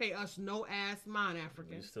and they pay us no ass mind,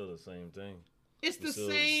 African. It's still the same thing. It's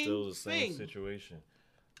still the same situation.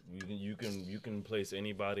 You can place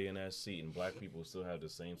anybody in that seat, and black people still have the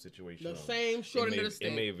same situation. The same short end of the stick.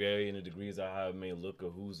 It may vary in the degrees of how it may look, or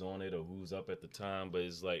who's on it, or who's up at the time. But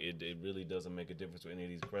it's like it really doesn't make a difference with any of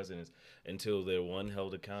these presidents until they're, one,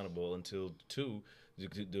 held accountable, until two,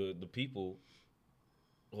 the people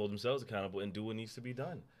hold themselves accountable and do what needs to be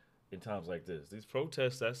done. in times like this. These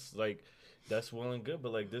protests, that's well and good,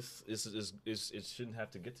 but like this is it shouldn't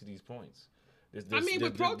have to get to these points.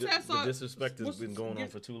 But protests the are disrespect has been going on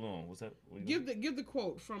for too long. What's that? Give the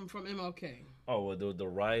quote from MLK. Oh, well, the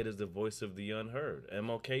riot is the voice of the unheard.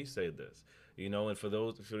 MLK said this, and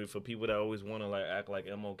for people that always want to like act like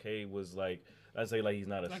MLK was like, I say like he's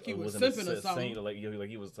not like he was wasn't simping a or something. saint, like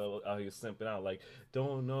he was out here simping out, like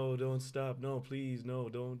don't stop, no please, no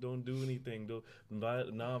don't do anything,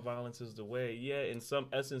 non-violence is the way. Yeah, in some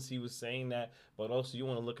essence he was saying that, but also you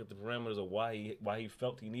want to look at the parameters of why he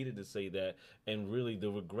felt he needed to say that, and really the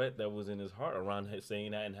regret that was in his heart around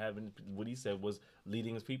saying that and having what he said was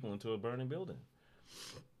leading his people into a burning building,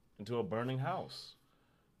 into a burning house.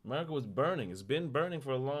 America was burning. It's been burning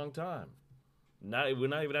for a long time. We're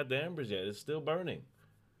not even at the embers yet. It's still burning,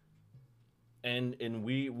 and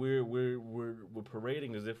we're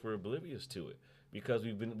parading as if we're oblivious to it because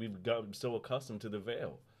we've gotten so accustomed to the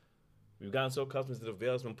veil. We've gotten so accustomed to the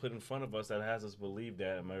veil that's been put in front of us that has us believe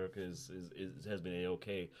that America has been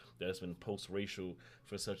A-OK, that it's been post-racial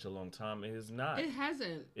for such a long time. It is not. It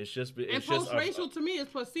hasn't. It's just post-racial to me is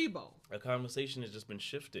placebo. A conversation has just been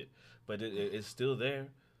shifted, but it's still there.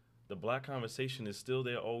 The black conversation is still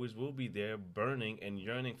there, always will be there, burning and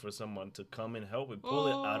yearning for someone to come and help and pull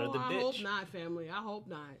it out of the ditch. I hope not, family. I hope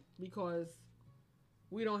not, because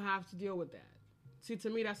we don't have to deal with that. See, to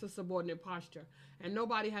me, that's a subordinate posture, and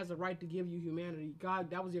nobody has a right to give you humanity. God,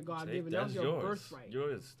 that was your God-given. That was your birthright.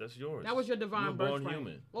 That's yours. That was your divine birthright. Born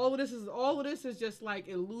human. All of this is just like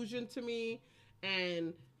illusion to me,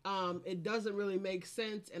 and it doesn't really make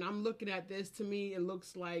sense. And I'm looking at this. To me, it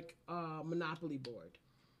looks like a Monopoly board.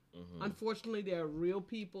 Mm-hmm. Unfortunately, there are real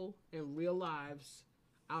people and real lives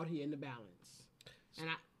out here in the balance. And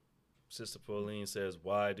Sister Pauline says,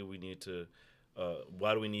 why do we need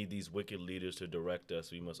these wicked leaders to direct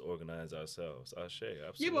us? We must organize ourselves. Ashe,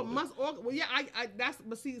 absolutely. Yeah,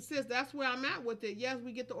 but see, sis, that's where I'm at with it. Yes,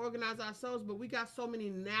 we get to organize ourselves, but we got so many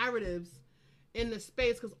narratives in the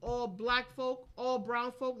space because all black folk, all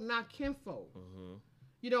brown folk, not kinfolk.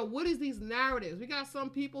 Mm-hmm. What is these narratives? We got some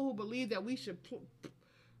people who believe that we should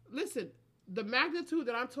listen, the magnitude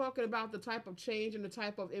that I'm talking about, the type of change and the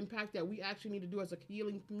type of impact that we actually need to do as a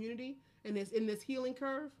healing community in this healing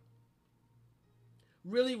curve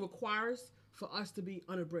really requires for us to be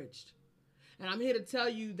unabridged. And I'm here to tell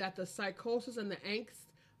you that the psychosis and the angst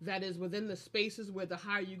that is within the spaces where the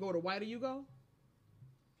higher you go, the whiter you go,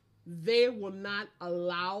 they will not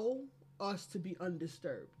allow us to be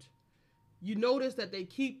undisturbed. You notice that they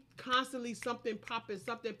keep constantly something popping,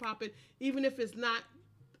 even if it's not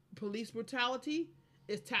police brutality,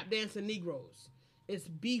 it's tap dancing Negroes. It's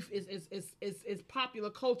beef. It's popular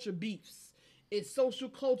culture beefs. It's social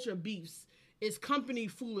culture beefs. It's company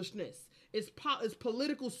foolishness. It's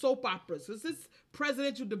political soap operas. It's this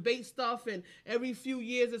presidential debate stuff, and every few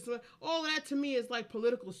years, it's all of that to me is like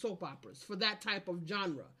political soap operas for that type of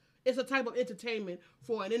genre. It's a type of entertainment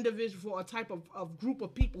for an individual, for a type of group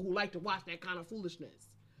of people who like to watch that kind of foolishness.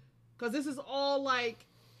 Because this is all like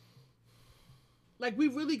we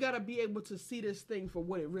really got to be able to see this thing for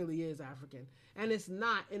what it really is, African. And it's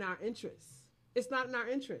not in our interests. It's not in our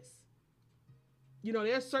interests.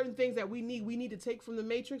 There's certain things that we need to take from the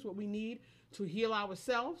matrix, what we need to heal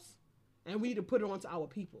ourselves, and we need to put it onto our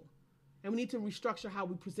people. And we need to restructure how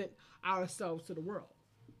we present ourselves to the world.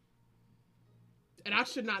 And I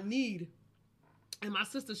should not need, and my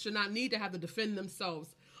sisters should not need to have to defend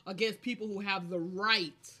themselves against people who have the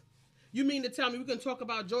right. You mean to tell me we can talk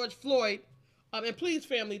about George Floyd? And please,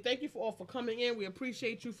 family, thank you all for coming in. We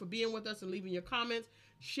appreciate you for being with us and leaving your comments.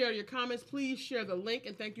 Share your comments. Please share the link.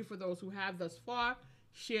 And thank you for those who have thus far.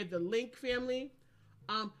 Share the link, family.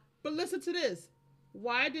 But listen to this.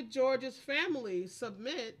 Why did George's family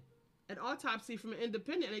submit an autopsy from an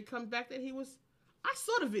independent? And it comes back that I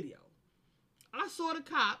saw the video. I saw the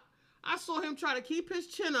cop. I saw him try to keep his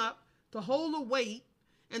chin up to hold the weight.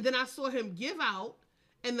 And then I saw him give out.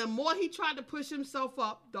 And the more he tried to push himself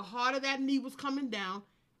up, the harder that knee was coming down,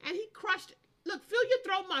 and he crushed it. Look, feel your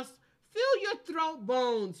throat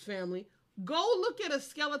bones, family. Go look at a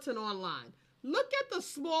skeleton online. Look at the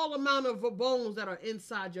small amount of bones that are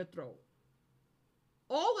inside your throat.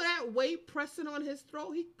 All of that weight pressing on his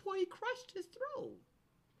throat, he crushed his throat.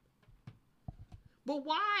 But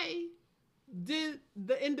why did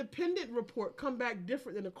the independent report come back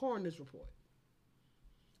different than the coroner's report?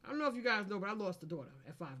 I don't know if you guys know, but I lost a daughter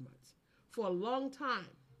at 5 months. For a long time,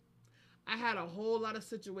 I had a whole lot of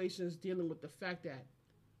situations dealing with the fact that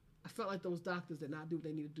I felt like those doctors did not do what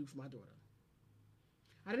they needed to do for my daughter.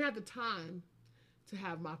 I didn't have the time to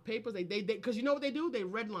have my papers. They because you know what they do? They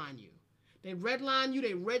redline you. They redline you,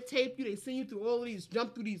 they red tape you, they send you through all of these,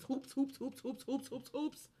 jump through these hoops.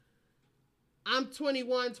 I'm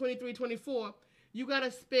 21, 23, 24. You got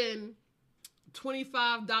to spend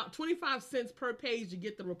 $25 cents per page to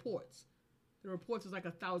get the reports. The reports is like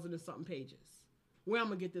 1,000 and something pages. Where I'm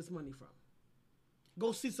going to get this money from?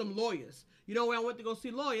 Go see some lawyers. You know where I went to go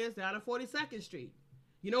see lawyers? Down at 42nd Street.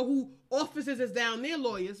 You know who offices is down there,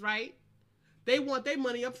 lawyers, right? They want their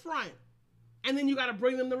money up front. And then you got to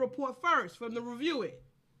bring them the report first for them to review it.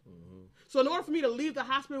 Mm-hmm. So in order for me to leave the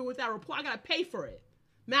hospital with that report, I got to pay for it.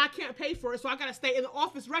 Now I can't pay for it, so I got to stay in the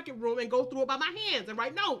office record room and go through it by my hands and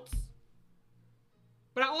write notes.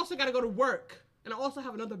 But I also got to go to work, and I also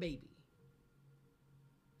have another baby.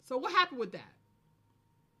 So what happened with that?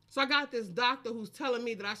 So I got this doctor who's telling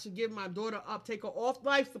me that I should give my daughter up, take her off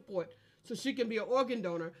life support so she can be an organ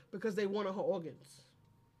donor because they wanted her organs.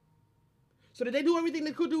 So did they do everything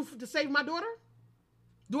they could do to save my daughter?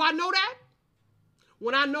 Do I know that?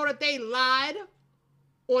 When I know that they lied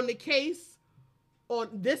on the case, on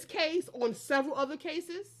this case, on several other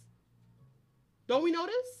cases? Don't we know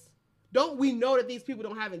this? Don't we know that these people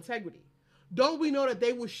don't have integrity? Don't we know that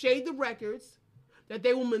they will shade the records, that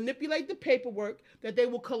they will manipulate the paperwork, that they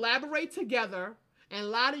will collaborate together and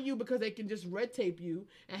lie to you because they can just red tape you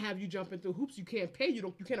and have you jumping through hoops you can't pay,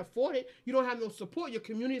 you can't afford it, you don't have no support, your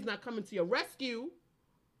community is not coming to your rescue.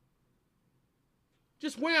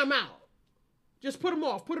 Just wear them out. Just put them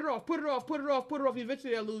off, put it off.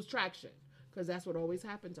 Eventually they'll lose traction because that's what always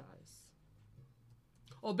happens to us.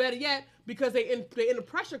 Or better yet, because they're in the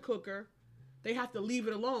pressure cooker, they have to leave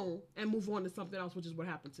it alone and move on to something else, which is what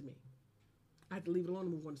happened to me. I had to leave it alone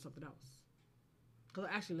and move on to something else. Because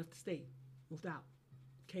I actually left the state, moved out,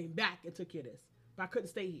 came back and took care of this. But I couldn't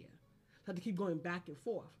stay here. I had to keep going back and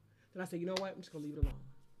forth. Then I said, you know what? I'm just going to leave it alone.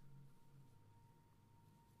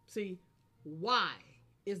 See, why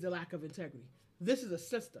is the lack of integrity? This is a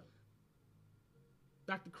system.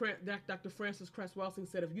 Dr. Francis Cress Welsing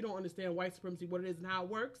said, if you don't understand white supremacy, what it is and how it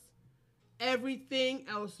works, everything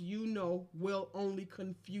else you know will only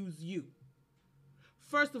confuse you.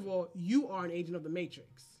 First of all, you are an agent of the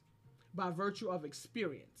matrix by virtue of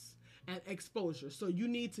experience and exposure. So you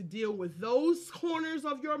need to deal with those corners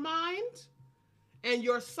of your mind and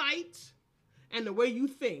your sight and the way you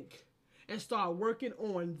think and start working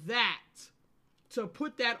on that to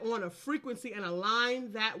put that on a frequency and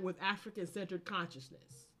align that with African-centered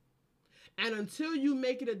consciousness. And until you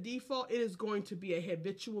make it a default, it is going to be a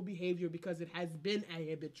habitual behavior because it has been a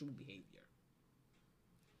habitual behavior.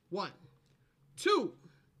 1. 2,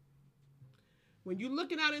 when you're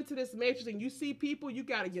looking out into this matrix and you see people, you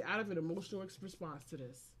got to get out of an emotional response to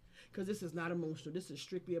this. Because this is not emotional. This is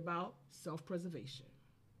strictly about self-preservation.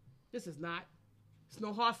 It's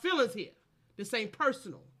no hard feelings here. This ain't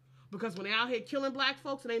personal. Because when they're out here killing black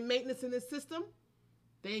folks and they maintenance in this system,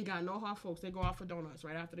 they ain't got no hard folks. They go out for donuts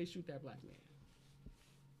right after they shoot that black man.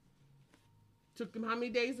 Took them how many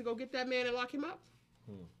days to go get that man and lock him up?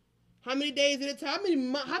 How many days did it take? How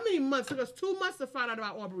many months? It took us 2 months to find out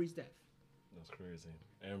about Arbery's death. That's crazy.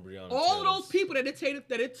 Embryonic. All those people that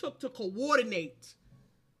it took to coordinate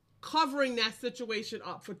covering that situation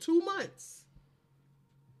up for 2 months.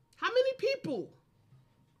 How many people?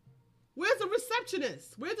 Where's the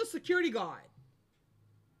receptionist? Where's the security guard?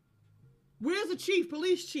 Where's the chief,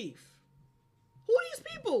 police chief? Who are these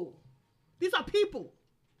people? These are people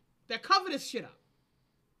that cover this shit up.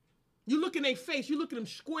 You look in their face, you look at them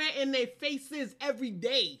square in their faces every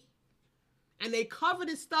day. And they cover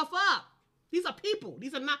this stuff up. These are people.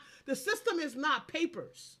 These are not, the system is not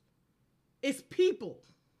papers. It's people.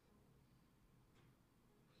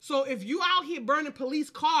 So if you out here burning police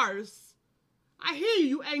cars, I hear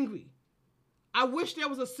you angry. I wish there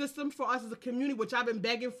was a system for us as a community, which I've been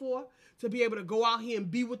begging for, to be able to go out here and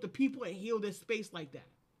be with the people and heal this space like that.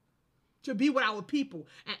 To be with our people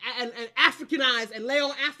and Africanize and lay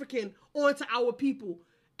on African onto our people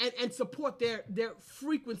and support their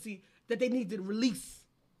frequency that they need to release.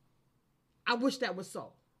 I wish that was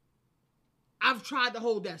so. I've tried to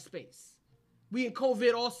hold that space. We in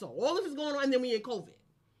COVID also. All this is going on and then we in COVID.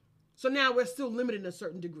 So now we're still limited in a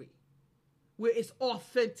certain degree where it's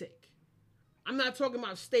authentic. I'm not talking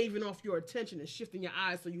about staving off your attention and shifting your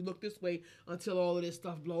eyes so you look this way until all of this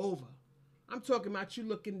stuff blow over. I'm talking about you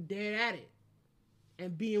looking dead at it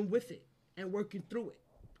and being with it and working through it.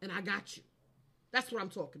 And I got you. That's what I'm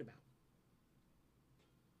talking about.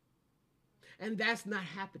 And that's not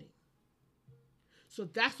happening. So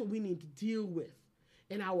that's what we need to deal with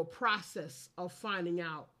in our process of finding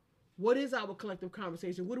out what is our collective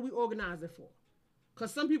conversation. What do we organize it for?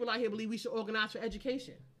 Because some people out here believe we should organize for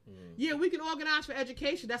education. Yeah, we can organize for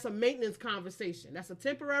education. That's a maintenance conversation. That's a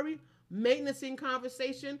temporary maintenancing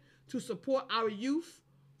conversation to support our youth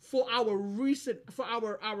for our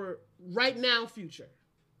right now future,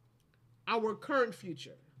 our current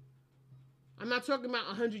future. I'm not talking about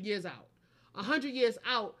 100 years out. 100 years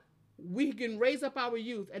out, we can raise up our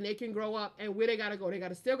youth and they can grow up, and where they gotta go?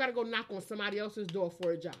 They still gotta go knock on somebody else's door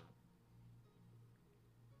for a job.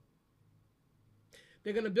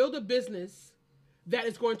 They're gonna build a business that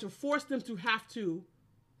is going to force them to have to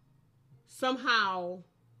somehow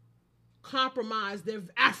compromise their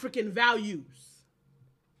African values.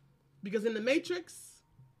 Because in the Matrix,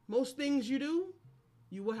 most things you do,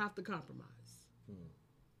 you will have to compromise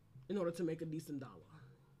in order to make a decent dollar.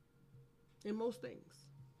 In most things.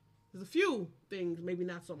 There's a few things, maybe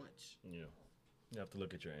not so much. Yeah. You have to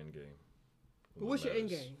look at your end game. But what's your end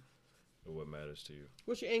game? Or what matters to you.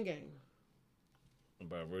 What's your end game? And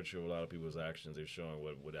by virtue of a lot of people's actions, they're showing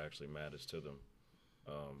what actually matters to them.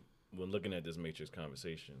 When looking at this Matrix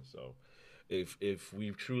conversation. So if we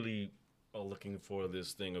truly are looking for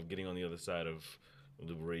this thing of getting on the other side of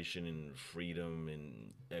liberation and freedom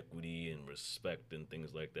and equity and respect and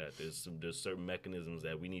things like that, there's certain mechanisms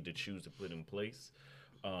that we need to choose to put in place,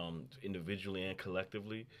 individually and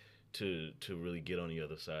collectively, to really get on the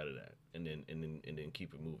other side of that, and then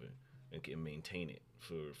keep it moving and maintain it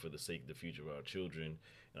for the sake of the future of our children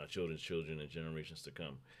and our children's children and generations to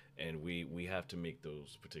come. And we have to make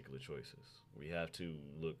those particular choices. We have to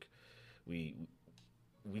look. We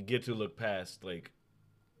get to look past like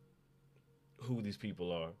who these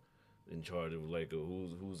people are in charge of, like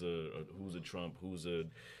who's a Trump, who's a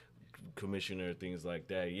commissioner, things like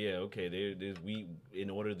that. Yeah, okay. We in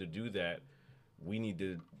order to do that, we need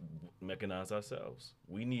to mechanize ourselves.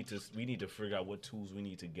 We need to figure out what tools we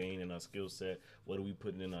need to gain in our skill set. What are we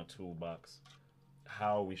putting in our toolbox?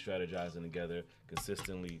 How are we strategizing together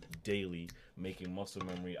consistently, daily, making muscle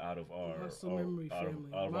memory out of our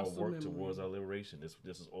work towards our liberation?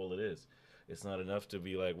 This is all it is. It's not enough to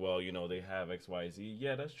be like, well, they have X, Y, Z.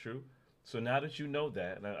 Yeah, that's true. So now that you know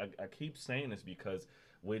that, and I keep saying this because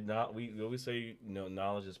we always say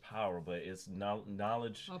knowledge is power, but it's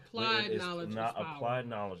knowledge. Applied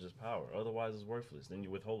knowledge is power. Otherwise, it's worthless. Then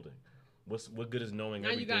you're withholding. What good is knowing now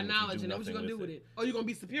everything? Now you got knowledge, and then what you gonna do with it? Or you gonna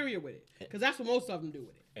be superior with it? Because that's what most of them do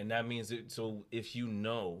with it. And that means so if you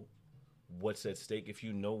know what's at stake, if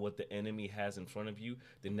you know what the enemy has in front of you,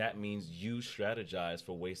 then that means you strategize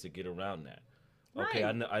for ways to get around that. Right. Okay,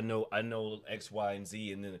 I know X, Y, and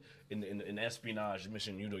Z, and then in espionage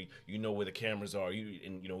mission, you know where the cameras are,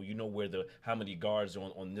 you know where how many guards are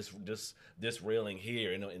on this railing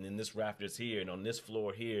here, and in this rafters here, and on this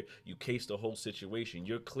floor here. You case the whole situation.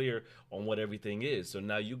 You're clear on what everything is. So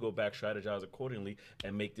now you go back, strategize accordingly,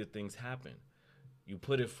 and make the things happen. You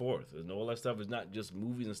put it forth, and all that stuff is not just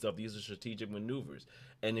movies and stuff. These are strategic maneuvers.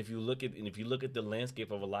 And if you look at the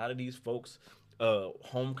landscape of a lot of these folks.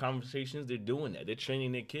 Home conversations, they're doing that. They're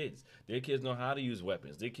training their kids. Their kids know how to use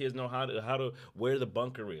weapons. Their kids know how to where the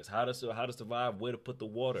bunker is, how to survive, where to put the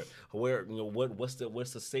water, where what's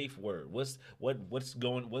the safe word, what's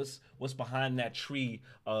behind that tree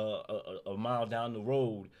a mile down the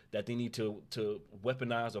road that they need to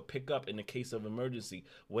weaponize or pick up in the case of emergency,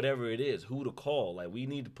 whatever it is, who to call. Like, we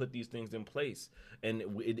need to put these things in place, and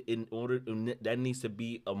that needs to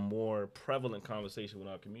be a more prevalent conversation with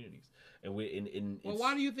our communities. And well,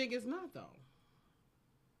 why do you think it's not, though?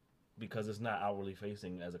 Because it's not outwardly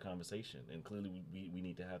facing as a conversation, and clearly we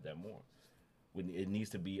need to have that more. It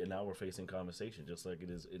needs to be an outward facing conversation, just like it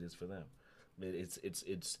is for them.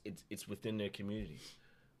 It's within their communities.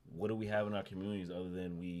 What do we have in our communities other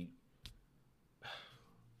than we?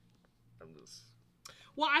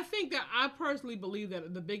 Well, I think that I personally believe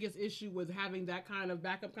that the biggest issue with having that kind of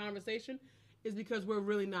backup conversation is because we're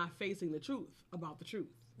really not facing the truth about the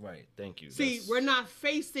truth. Right. Thank you. See, we're not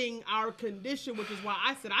facing our condition, which is why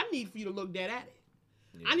I said I need for you to look dead at it.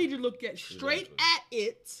 Yeah. I need you to look straight at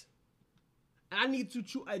it, and I need you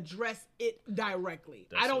to address it directly.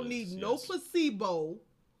 I don't need no placebo.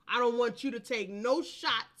 I don't want you to take no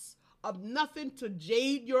shots of nothing to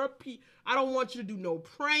jade your I don't want you to do no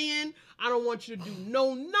praying. I don't want you to do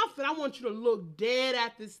nothing. I want you to look dead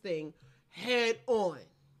at this thing head on.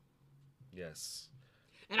 Yes.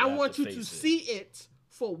 And I want you to see it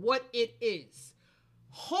for what it is.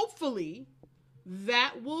 Hopefully,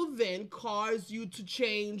 that will then cause you to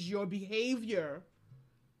change your behavior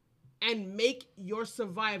and make your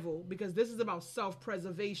survival, because this is about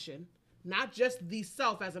self-preservation, not just the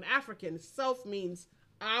self as an African. Self means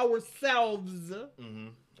ourselves. Mm-hmm.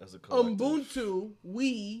 As a collective. Ubuntu,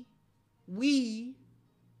 we,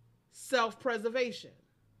 self-preservation.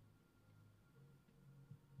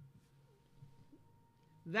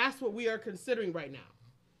 That's what we are considering right now.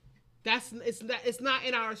 It's not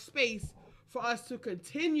in our space for us to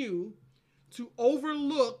continue to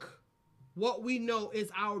overlook what we know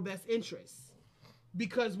is our best interests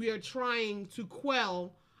because we are trying to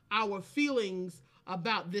quell our feelings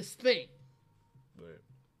about this thing. Right.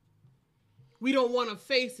 We don't want to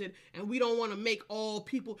face it, and we don't want to make all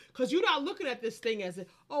people, because you're not looking at this thing as,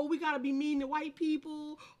 oh, we got to be mean to white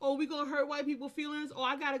people, oh, we going to hurt white people's feelings, oh,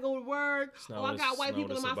 I got to go to work, oh, I got white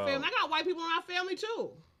people in my family. I got white people in my family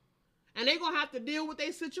too. And they're going to have to deal with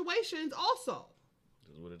their situations also.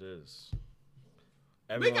 That's what it is.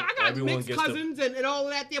 I got mixed cousins and all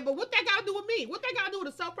of that there, but what that got to do with me? What that got to do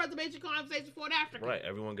with the self-preservation conversation for an African? Right,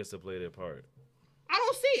 everyone gets to play their part. I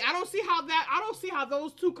don't see how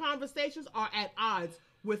those two conversations are at odds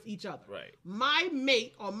with each other. Right. My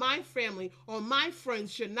mate or my family or my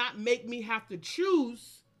friends should not make me have to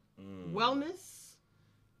choose wellness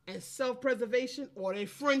and self-preservation or a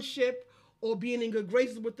friendship or being in good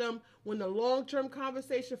graces with them when the long-term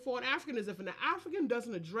conversation for an African is if an African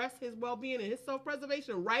doesn't address his well-being and his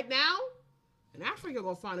self-preservation right now, an African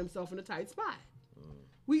going to find himself in a tight spot.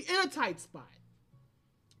 We in a tight spot.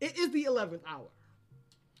 It is the 11th hour.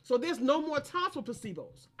 So there's no more time for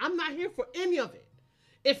placebos. I'm not here for any of it.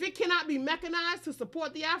 If it cannot be mechanized to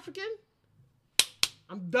support the African,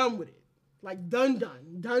 I'm done with it. Like done,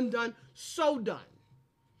 so done.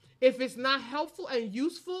 If it's not helpful and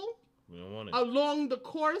useful We don't want it. along the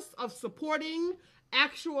course of supporting,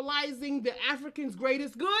 actualizing the African's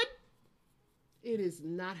greatest good, it is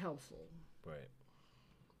not helpful. Right.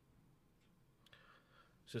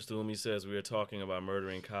 Sister Umi says we are talking about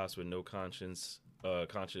murdering cops with no conscience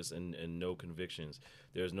and no convictions.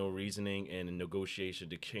 There's no reasoning and negotiation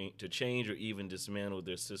to change or even dismantle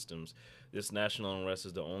their systems. This national unrest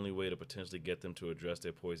is the only way to potentially get them to address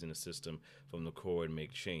their poisonous system from the core and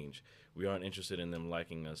make change. We aren't interested in them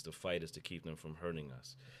liking us. The fight is to keep them from hurting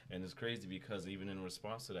us. And it's crazy because even in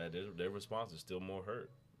response to that, their response is still more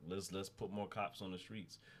hurt. Let's put more cops on the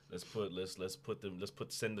streets.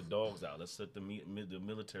 Send the dogs out. Let's set the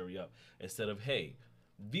military up instead of, hey,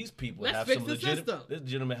 these people have some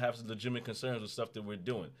legitimate concerns with stuff that we're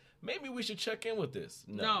doing. Maybe we should check in with this.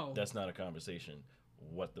 No, that's not a conversation.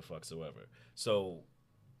 What the fucksoever. So,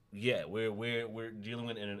 yeah, we're dealing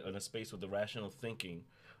with in a space with the rational thinking.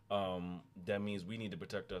 That means we need to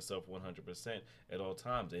protect ourselves 100% at all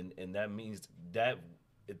times, and that means that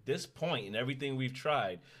at this point in everything we've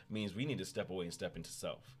tried means we need to step away and step into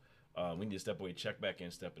self. We need to step away, check back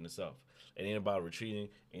in, step into self. It ain't about retreating,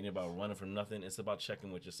 ain't about running from nothing. It's about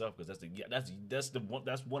checking with yourself because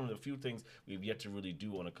that's one of the few things we've yet to really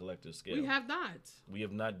do on a collective scale. We have not. We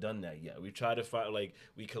have not done that yet. We've tried to find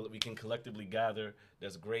we can collectively gather.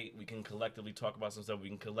 That's great. We can collectively talk about some stuff. We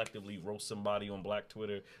can collectively roast somebody on Black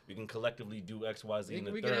Twitter. We can collectively do X, Y, Z, and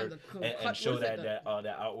the third, and show that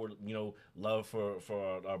outward love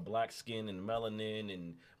for our black skin and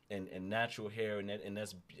melanin and natural hair, and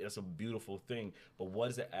that's a beautiful thing. But what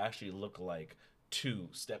does it actually look like to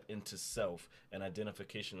step into self and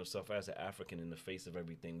identification of self as an African in the face of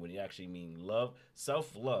everything? When you actually mean love,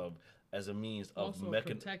 self-love as a means of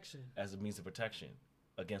protection, as a means of protection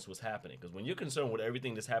against what's happening. Because when you're concerned with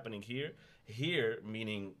everything that's happening here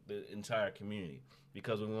meaning the entire community.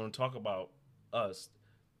 Because when we want to talk about us,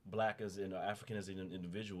 Black as in African as an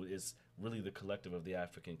individual, is really the collective of the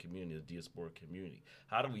African community, the diaspora community.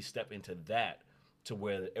 How do we step into that to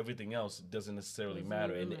where everything else doesn't necessarily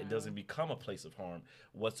matter and it doesn't become a place of harm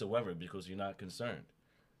whatsoever because you're not concerned,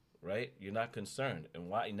 right? You're not concerned. And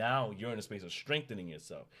why now you're in a space of strengthening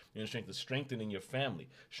yourself. You're in a space of strengthening your family,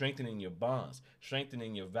 strengthening your bonds,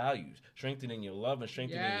 strengthening your values, strengthening your love, and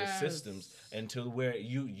strengthening your systems until where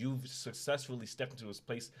you've successfully stepped into a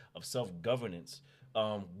place of self-governance,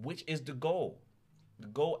 which is the goal. The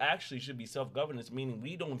goal actually should be self-governance, meaning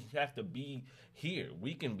we don't have to be here.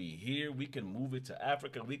 We can be here. We can move it to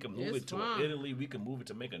Africa. We can move it to Italy. We can move it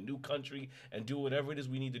to make a new country and do whatever it is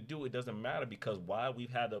we need to do. It doesn't matter because why we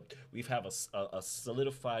have a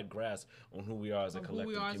solidified grasp on who we are as a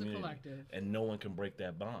collective community, and no one can break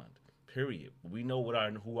that bond. Period. We know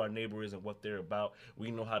who our neighbor is and what they're about.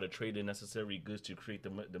 We know how to trade the necessary goods to create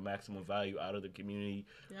the maximum value out of the community,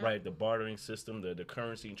 right? The bartering system, the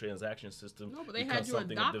currency and transaction system. No, but they had you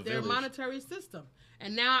adopt their monetary system.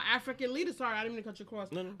 And now African leaders, sorry, I didn't mean to cut you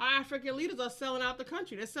across. No. Our African leaders are selling out the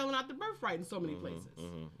country. They're selling out the birthright in so many places.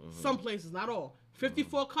 Some places, not all.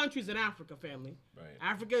 54 countries in Africa, family. Right.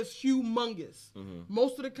 Africa is humongous.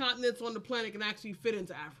 Most of the continents on the planet can actually fit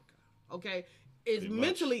into Africa, okay?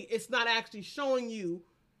 It's not actually showing you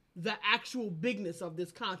the actual bigness of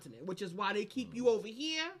this continent, which is why they keep you over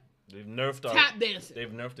here They've nerfed tap dancing. They've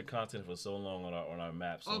nerfed the continent for so long on our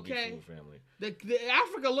maps. Okay. Food family. The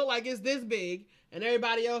Africa look like it's this big, and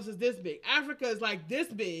everybody else is this big. Africa is like this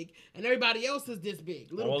big, and everybody else is this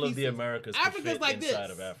big. Little all pieces. of the Americas Africa's can fit like inside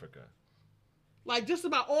this. of Africa. Like just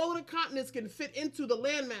about all of the continents can fit into the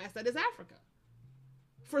landmass that is Africa.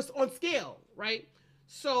 First on scale, right?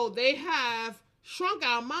 So they have shrunk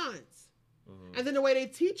our minds. Mm-hmm. And then the way they're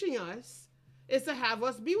teaching us is to have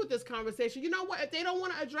us be with this conversation. You know what? If they don't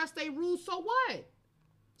want to address their rules, so what?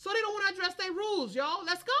 So they don't want to address their rules, y'all.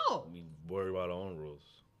 Let's go. We worry about our own rules.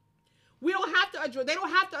 We don't have to address. They don't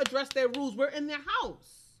have to address their rules. We're in their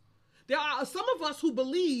house. There are some of us who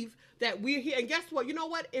believe that we're here. And guess what? You know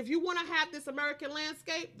what? If you want to have this American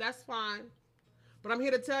landscape, that's fine. But I'm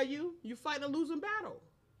here to tell you, you're fighting a losing battle.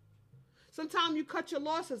 Sometimes you cut your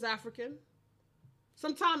losses, African.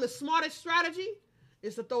 Sometimes the smartest strategy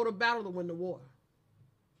is to throw the battle to win the war.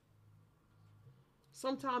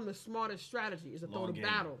 Sometimes the smartest strategy is to throw the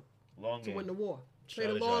battle to win the war. Play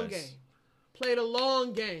the long game. Play the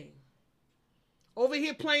long game. Over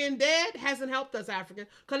here playing dead hasn't helped us, African,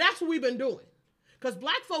 because that's what we've been doing. Because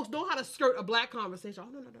black folks know how to skirt a black conversation.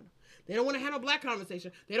 Oh, no. They don't want to have a black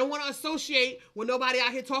conversation. They don't want to associate with nobody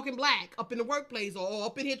out here talking black up in the workplace or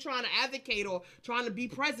up in here trying to advocate or trying to be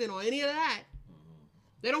present or any of that.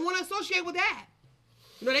 They don't want to associate with that.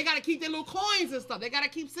 You know, they got to keep their little coins and stuff. They got to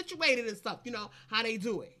keep situated and stuff, you know, how they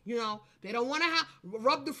do it. You know, they don't want to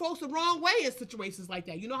rub the folks the wrong way in situations like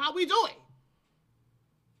that. You know how we do it.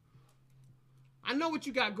 I know what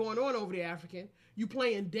you got going on over there, African. You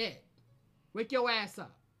playing dead. Wake your ass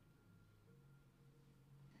up.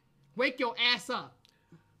 Wake your ass up.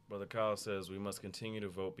 Brother Kyle says we must continue to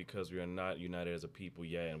vote because we are not united as a people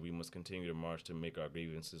yet, and we must continue to march to make our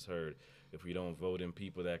grievances heard. If we don't vote in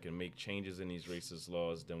people that can make changes in these racist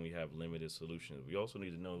laws, then we have limited solutions. We also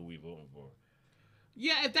need to know who we're voting for.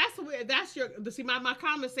 Yeah, if that's the way, that's your. See, my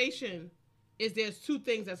conversation is there's two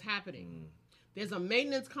things that's happening. There's a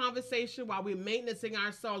maintenance conversation while we're maintaining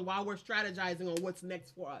ourselves, while we're strategizing on what's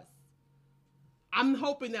next for us. I'm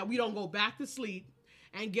hoping that we don't go back to sleep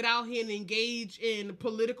and get out here and engage in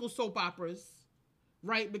political soap operas,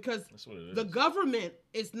 right? Because the government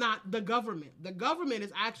is not the government. The government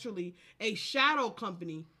is actually a shadow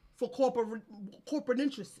company for corporate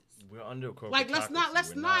interests. We're under corporate. Like let's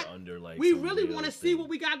not under like. We really want to see what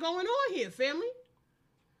we got going on here, family.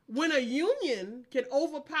 When a union can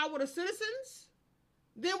overpower the citizens,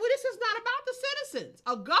 then this is not about the citizens.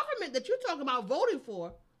 A government that you're talking about voting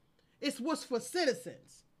for is what's for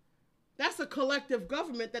citizens. That's a collective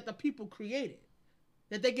government that the people created,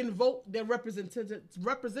 that they can vote their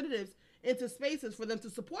representatives into spaces for them to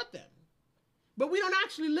support them. But we don't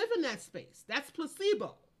actually live in that space. That's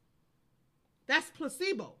placebo. That's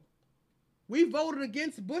placebo. We voted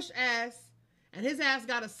against Bush ass, and his ass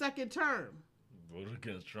got a second term. Voted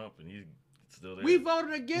against Trump, and he's still there. We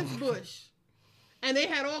voted against Bush, and they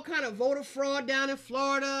had all kind of voter fraud down in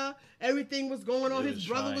Florida. Everything was going on. His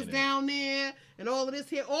brother was down there, and all of this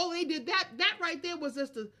here. All they did, that right there was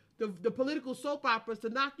just the political soap operas to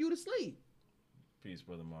knock you to sleep. Peace,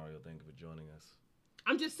 Brother Mario. Thank you for joining us.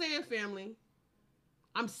 I'm just saying, family.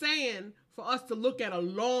 I'm saying for us to look at a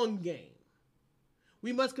long game.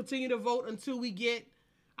 We must continue to vote until we get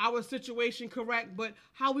our situation correct. But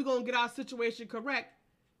how we going to get our situation correct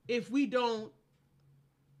if we don't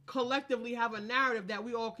collectively have a narrative that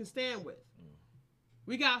we all can stand with?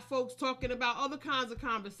 We got folks talking about other kinds of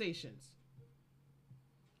conversations.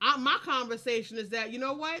 My conversation is that, you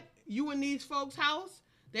know what? You in these folks' house,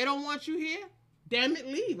 they don't want you here. Damn it,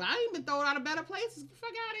 leave. I ain't been thrown out of better places. Get the fuck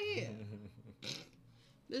out of here.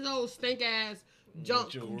 This old stink ass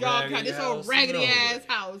junk, this old raggedy ass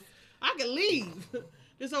house. I can leave.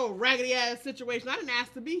 This old raggedy ass situation. I didn't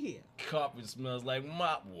ask to be here. Carpet smells like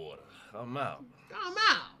mop water. I'm out.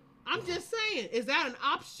 I'm just saying, is that an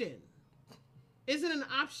option? Is it an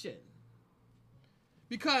option?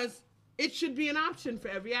 Because it should be an option for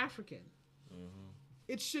every African.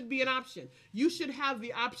 It should be an option. You should have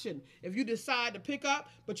the option if you decide to pick up.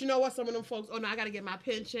 But you know what? Some of them folks, oh no, I got to get my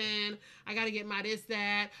pension. I got to get my this,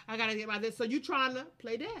 that. I got to get my this. So you trying to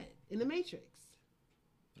play dead in the matrix.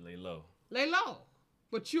 Lay low. Lay low.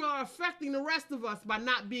 But you are affecting the rest of us by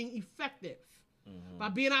not being effective. By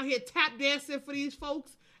being out here tap dancing for these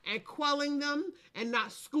folks and quelling them and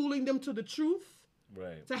not schooling them to the truth.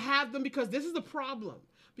 Right. To have them, because this is the problem.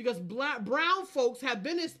 Because brown folks have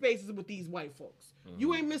been in spaces with these white folks.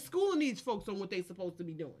 You ain't been schooling these folks on what they supposed to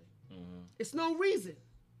be doing. It's no reason.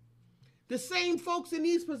 The same folks in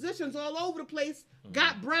these positions all over the place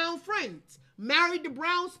got brown friends, married to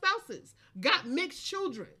brown spouses, got mixed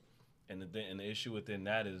children. And the issue within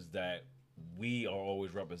that is that we are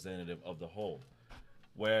always representative of the whole.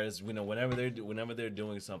 Whereas, whenever they're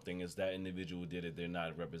doing something, it's that individual did it. They're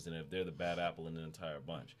not representative. They're the bad apple in the entire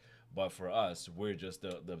bunch. But for us, we're just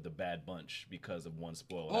the bad bunch because of one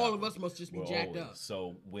spoiled All apple. of us must just be We're jacked always. up.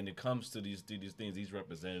 So when it comes to these things, these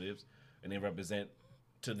representatives, and they represent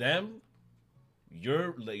to them,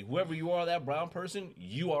 you're like, whoever you are, that brown person,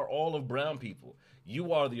 you are all of brown people.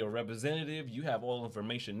 You are the representative. You have all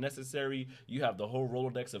information necessary. You have the whole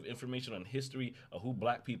Rolodex of information on history of who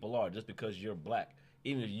black people are just because you're black.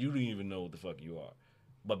 Even if you don't even know what the fuck you are.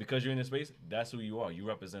 But because you're in this space, that's who you are. You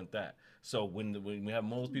represent that. So when we have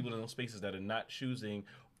most people in those spaces that are not choosing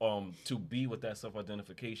to be with that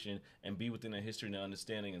self-identification and be within that history and that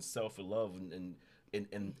understanding and self-love and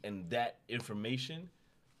that information,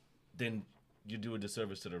 then you do a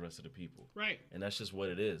disservice to the rest of the people. Right. And that's just what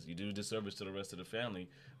it is. You do a disservice to the rest of the family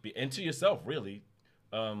and to yourself, really,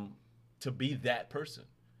 to be that person.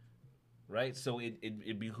 Right? So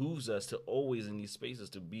it behooves us to always in these spaces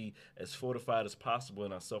to be as fortified as possible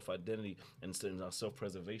in our self-identity and in our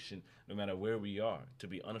self-preservation, no matter where we are, to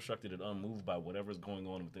be unobstructed and unmoved by whatever's going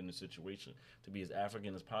on within the situation, to be as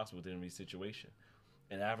African as possible within every situation.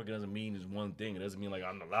 And African doesn't mean is one thing. It doesn't mean like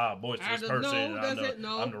I'm the loud boisterous person.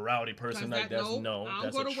 I'm the rowdy person. Like that's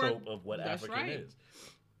a trope of what African is.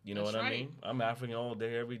 You know what I mean? I'm African all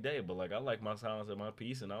day, every day, but like I like my silence and my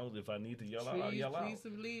peace, and if I need to yell out, I'll yell out. Please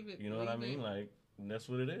believe it. You know what I mean? Like that's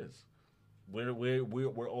what it is. We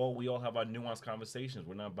all have our nuanced conversations.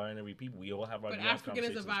 We're not binary people. We all have our nuanced conversations. But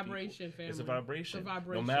African is a vibration, family. It's a vibration. It's a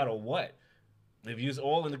vibration. No matter what. If you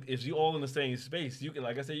all in the same space, you can,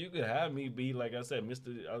 like I said, you could have me be, like I said,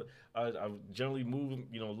 Mr. I generally move,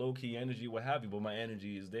 low key energy, what have you, but my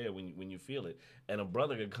energy is there when you feel it. And a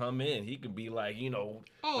brother could come in, he could be like, the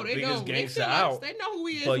biggest gangster out. They know who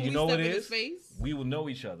he is. But you know what it is? We will know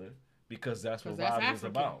each other because that's what vibes is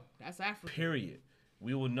about. That's African. Period.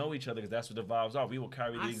 We will know each other because that's what the vibes are. We will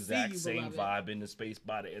carry the exact same vibe in the space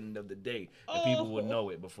by the end of the day, and people will know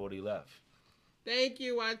it before they left. Thank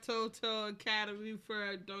you, Watoto Academy, for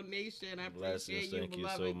a donation. I appreciate you, Thank you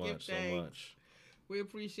beloved. so much. We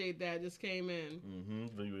appreciate that. Just came in.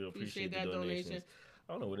 Mm-hmm. We appreciate that donation.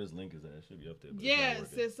 I don't know where this link is at. It should be up there.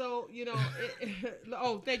 Yes, and so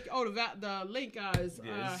thank you. The link is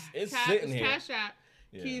it's sitting here. Cash App.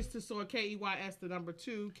 Keys to Soar, KEYS the number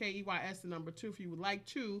 2, KEYS the number 2. If you would like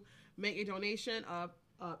to make a donation of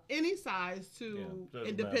any size to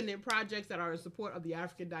independent projects that are in support of the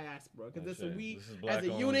African diaspora, because this is as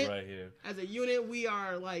a unit, right here. As a unit, we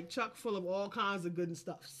are like chock full of all kinds of good and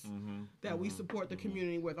stuffs that we support the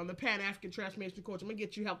community with. On the Pan African Transformation Coach, I'm gonna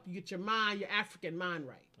help you get your African mind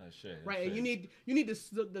right. Right, and you need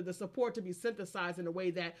the support to be synthesized in a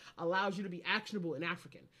way that allows you to be actionable in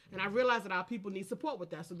African. And I realize that our people need support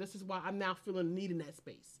with that, so this is why I'm now feeling the need in that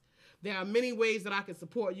space. There are many ways that I can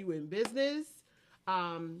support you in business.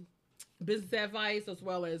 Business advice, as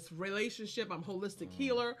well as relationship. I'm holistic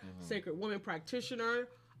healer, sacred woman practitioner,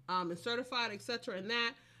 and certified, etc. in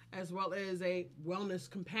that, as well as a wellness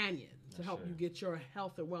companion to help you get your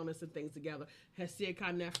health and wellness and things together. Hessia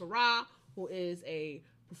Kanefara, who is a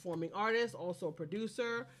performing artist, also a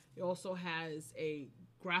producer. He also has a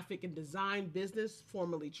graphic and design business,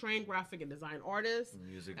 formerly trained graphic and design artist.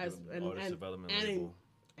 Music artist development label.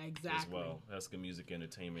 Exactly. As well, Heska Music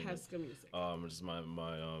Entertainment. Heska Music. Which is my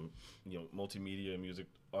multimedia music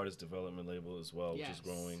artist development label as well, which is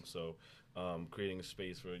growing. So, creating a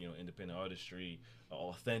space for independent artistry,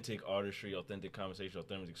 authentic conversation,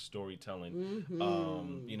 authentic storytelling.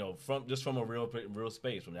 From a real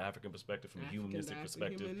space, from the African perspective, from a humanistic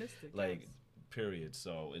perspective, period.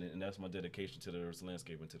 So, and that's my dedication to the Earth's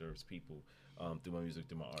landscape and to the Earth's people through my music,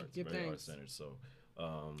 through my art. It's very art centered. So.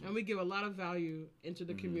 And we give a lot of value into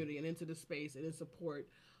the community and into the space and in support.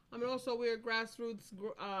 Also we're grassroots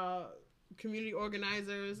community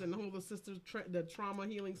organizers and hold the sisters, the trauma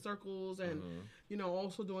healing circles, and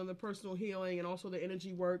also doing the personal healing and also the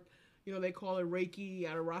energy work. They call it Reiki,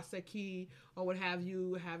 Arasaki, or what have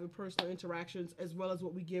you, having personal interactions, as well as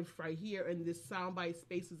what we give right here in this soundbite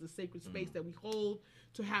space is a sacred space that we hold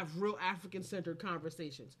to have real African-centered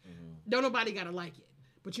conversations. Don't nobody gotta like it.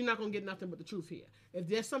 But you're not going to get nothing but the truth here. If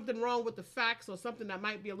there's something wrong with the facts or something that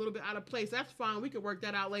might be a little bit out of place, that's fine. We can work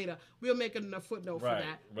that out later. We'll make a footnote for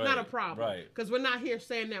that. Not a problem. Because we're not here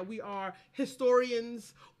saying that we are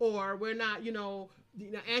historians or we're not,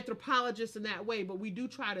 anthropologists in that way. But we do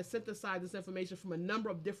try to synthesize this information from a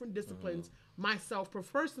number of different disciplines. Myself,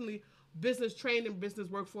 personally, business training, business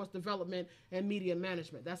workforce development, and media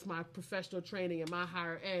management. That's my professional training and my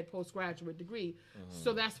higher ed postgraduate degree.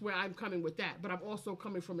 So that's where I'm coming with that. But I'm also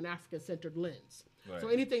coming from an African-centered lens. Right. So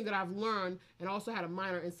anything that I've learned, and also had a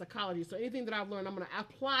minor in psychology, so anything that I've learned, I'm going to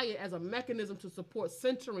apply it as a mechanism to support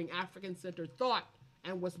centering African-centered thought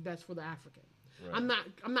and what's best for the African. Right.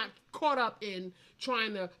 I'm not caught up in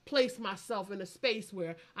trying to place myself in a space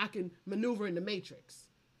where I can maneuver in the matrix.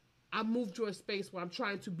 I moved to a space where I'm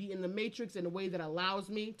trying to be in the matrix in a way that allows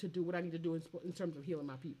me to do what I need to do in terms of healing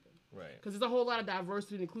my people. Right. Because there's a whole lot of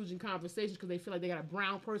diversity and inclusion conversations because they feel like they got a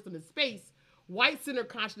brown person in space. White-centered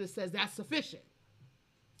consciousness says that's sufficient.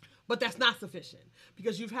 But that's not sufficient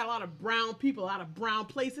because you've had a lot of brown people, a lot of brown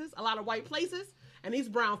places, a lot of white places, and these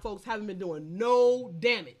brown folks haven't been doing no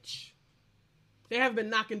damage. They haven't been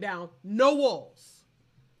knocking down no walls.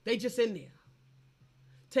 They just in there,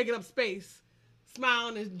 taking up space,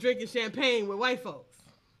 smiling and drinking champagne with white folks.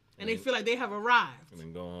 And they feel like they have arrived. And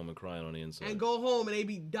then go home and crying on the inside. And go home and they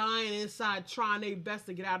be dying inside trying their best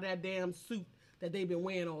to get out of that damn suit that they've been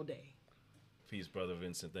wearing all day. Peace, Brother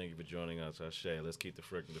Vincent. Thank you for joining us. Ashe. Let's keep the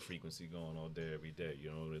frequency going all day, every day.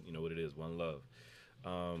 You know what it is. One love.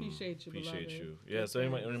 Appreciate you, Appreciate beloved. you. Yeah, so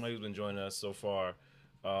anybody who's been joining us so far,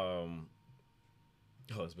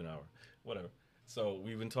 it's been an hour. Whatever. So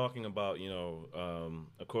we've been talking about,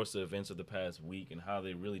 of course, the events of the past week and how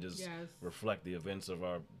they really just reflect the events of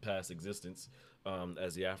our past existence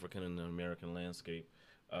as the African and the American landscape.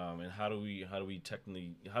 And how do we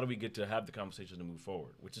get to have the conversation to move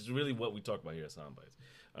forward, which is really what we talk about here at Soundbites.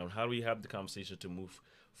 How do we have the conversation to move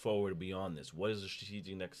forward beyond this? What is the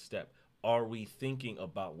strategic next step? Are we thinking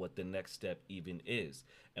about what the next step even is,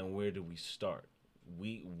 and where do we start?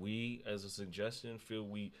 We as a suggestion feel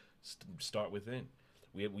we start within.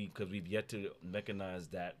 Because we've yet to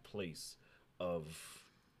mechanize that place of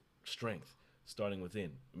strength. Starting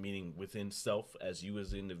within, meaning within self as you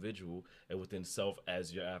as an individual and within self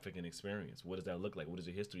as your African experience. What does that look like? What does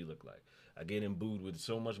your history look like? I get imbued with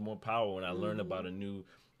so much more power when I learn about a new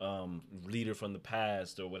leader from the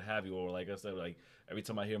past or what have you. Or like I said, like every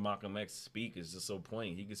time I hear Malcolm X speak, it's just so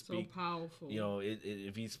poignant. He could speak. So powerful.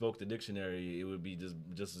 If he spoke the dictionary, it would be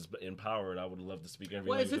just as empowered. I would love to speak every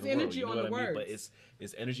well, language it's in the his energy world. on the words. But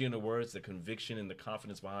it's energy in the words, the conviction and the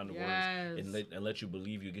confidence behind the words, and let you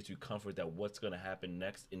believe you, get you comfort that what's going to happen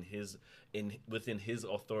next within his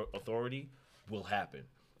authority will happen,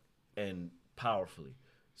 and powerfully.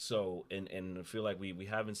 So and I feel like we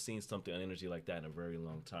haven't seen something an energy like that in a very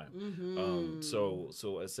long time. So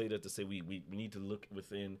I say that to say we need to look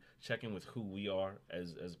within, check in with who we are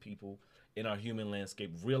as people in our human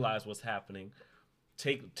landscape, realize what's happening,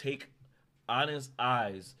 take honest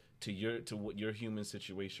eyes to what your human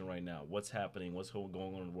situation right now, what's happening, what's going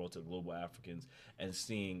on in the world to global Africans, and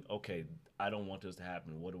seeing, okay, I don't want this to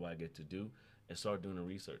happen. What do I get to do? And start doing the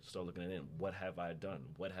research, start looking at it. What have I done?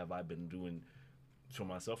 What have I been doing for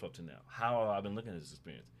myself up to now? How have I been looking at this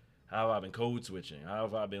experience? How have I been code switching? How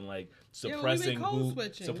have I been suppressing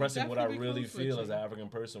what I really feel as an African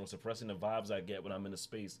person, or suppressing the vibes I get when I'm in a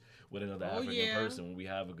space with another African person, when we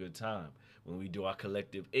have a good time, when we do our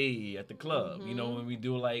collective A at the club, when we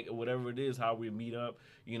do like whatever it is, how we meet up,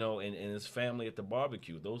 and it's family at the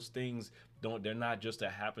barbecue. Those things they're not just a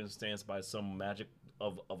happenstance by some magic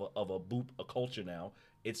of a culture now.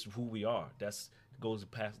 It's who we are. Goes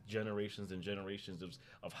past generations and generations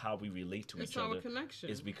of how we relate to each other. It's our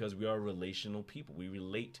connection. It's because we are relational people. We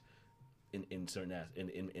relate in certain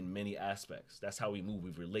in many aspects. That's how we move.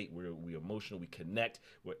 We relate. We're emotional. We connect.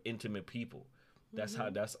 We're intimate people. That's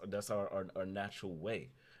how that's our natural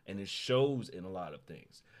way, and it shows in a lot of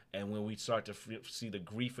things. And when we start to see the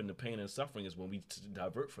grief and the pain and suffering is when we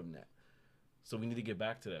divert from that. So we need to get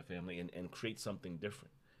back to that, family, and create something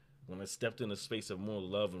different. When I stepped in a space of more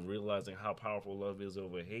love and realizing how powerful love is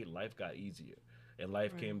over hate, life got easier, and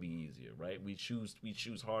life can be easier, right? We choose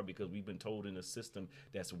hard because we've been told in a system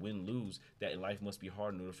that's win-lose that life must be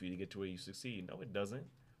hard in order for you to get to where you succeed. No, it doesn't.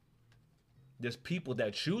 There's people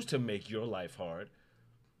that choose to make your life hard,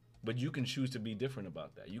 but you can choose to be different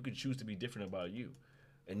about that. You can choose to be different about you,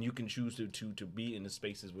 and you can choose to be in the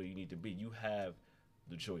spaces where you need to be. You have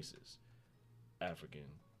the choices, African.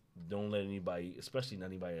 Don't let anybody, especially not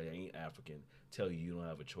anybody that ain't African, tell you don't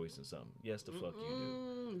have a choice in something. Yes, the fuck you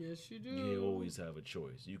do. Yes, you do. You always have a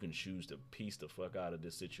choice. You can choose to piece the fuck out of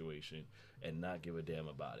this situation and not give a damn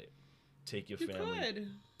about it. Take your family. You could.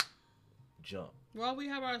 Jump. Well, we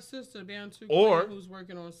have our sister, Bantu, who's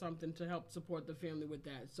working on something to help support the family with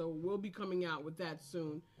that. So we'll be coming out with that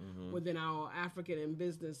soon within our African in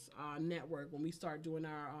Business network when we start doing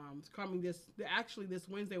our, this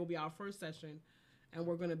Wednesday will be our first session. And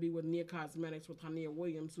we're going to be with Nia Cosmetics with Hania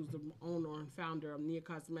Williams, who's the owner and founder of Nia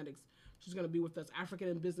Cosmetics. She's going to be with us. African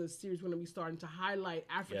in Business series. We're going to be starting to highlight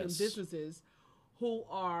African businesses who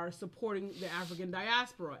are supporting the African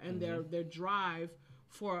diaspora and their drive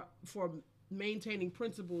for maintaining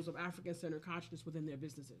principles of African-centered consciousness within their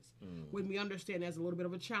businesses. When we understand there's a little bit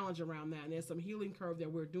of a challenge around that, and there's some healing curve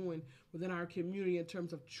that we're doing within our community in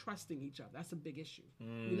terms of trusting each other. That's a big issue.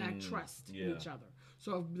 We lack trust in each other.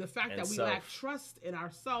 So the fact that we lack trust in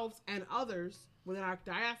ourselves and others within our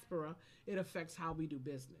diaspora, it affects how we do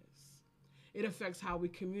business. It affects how we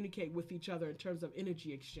communicate with each other in terms of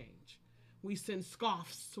energy exchange. We send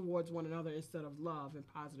scoffs towards one another instead of love and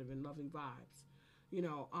positive and loving vibes.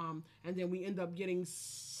 And then we end up getting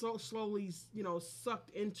so slowly, sucked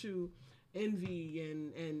into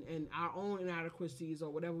envy and our own inadequacies or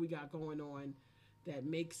whatever we got going on that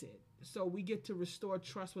makes it. So we get to restore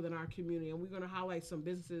trust within our community, and we're going to highlight some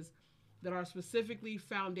businesses that are specifically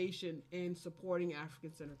foundation in supporting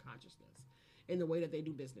African-centered consciousness in the way that they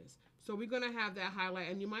do business. So we're going to have that highlight,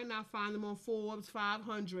 and you might not find them on Forbes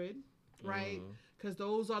 500, right? Because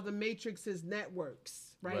those are the matrices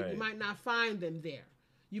networks, right? You might not find them there.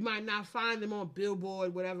 You might not find them on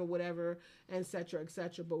Billboard, whatever, et cetera, et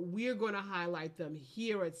cetera. But we're going to highlight them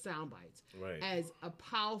here at Soundbites as a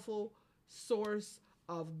powerful source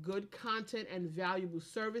of good content and valuable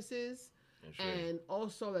services. And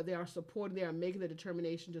also that they are making the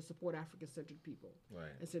determination to support African-centered people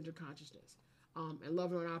and centered consciousness. And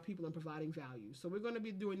loving on our people and providing value. So we're going to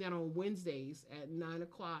be doing that on Wednesdays at 9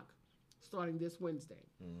 o'clock, starting this Wednesday.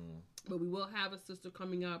 But we will have a sister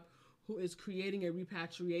coming up who is creating a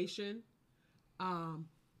repatriation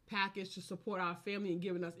package to support our family and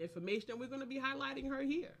giving us information. And we're going to be highlighting her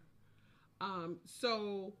here.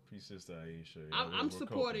 So Peace, Sister Aisha. I'm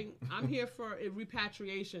supporting. I'm here for a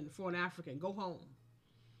repatriation for an African. Go home.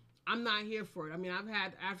 I'm not here for it. I mean, I've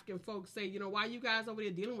had African folks say, why you guys over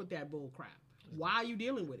there dealing with that bull crap? Why are you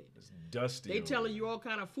dealing with it? It's dusty. They telling you all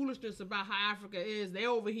kind of foolishness about how Africa is. They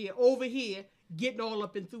over here, getting all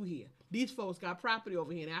up and through here. These folks got property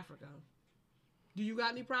over here in Africa. Do you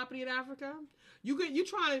got any property in Africa?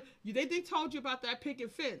 They told you about that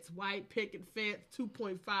picket fence, white picket fence,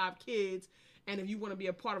 2.5 kids, and if you want to be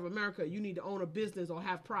a part of America, you need to own a business or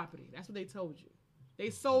have property. That's what they told you. They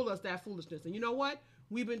sold us that foolishness, and you know what?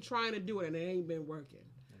 We've been trying to do it, and it ain't been working.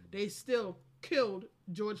 They still killed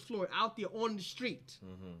George Floyd out there on the street.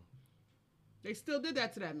 They still did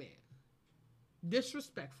that to that man.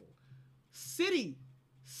 Disrespectful. City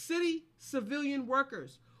civilian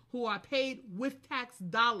workers who are paid with tax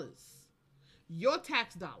dollars. Your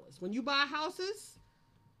tax dollars. When you buy houses,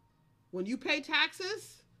 when you pay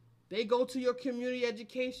taxes, they go to your community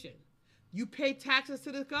education. You pay taxes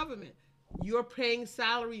to the government. You're paying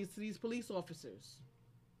salaries to these police officers.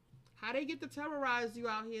 How they get to terrorize you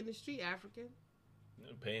out here in the street, African?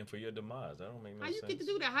 Paying for your demise. That don't make no sense. How you get to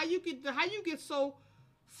do that? How you get so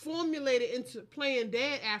formulated into playing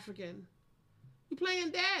dead, African? You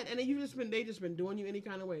playing dead, and then they just been doing you any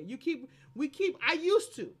kind of way. I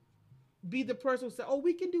used to be the person who said, "Oh,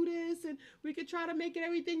 we can do this, and we can try to make it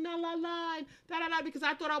everything la la la, and da da da," because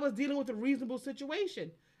I thought I was dealing with a reasonable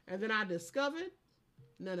situation, and then I discovered,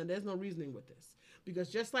 no, there's no reasoning with this, because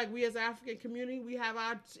just like we as an African community, we have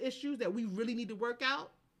our issues that we really need to work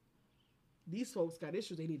out. These folks got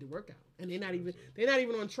issues they need to work out, and they're not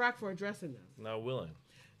even on track for addressing them. Not willing.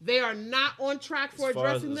 They are not on track for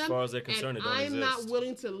addressing them. As far as they're concerned, and it don't I am exist. not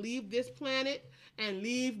willing to leave this planet and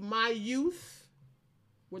leave my youth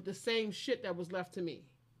with the same shit that was left to me.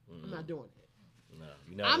 I'm not doing it.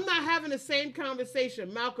 No, I'm not having the same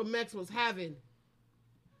conversation Malcolm X was having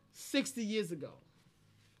 60 years ago.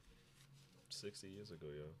 60 years ago,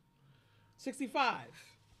 yo. 65.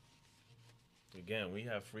 Again, we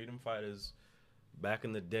have freedom fighters back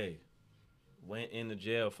in the day went into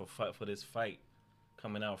jail for this fight,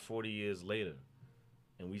 coming out 40 years later,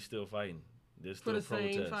 and we still fighting. There's still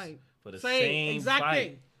protests. Same fight. For the same exact fight.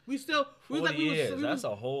 Thing. We still 40 years. That's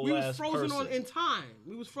a whole we ass was frozen person. in time.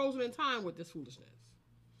 We was frozen in time with this foolishness.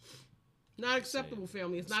 Not acceptable,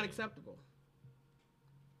 family. It's not acceptable.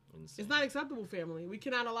 Insane. It's not acceptable, family. We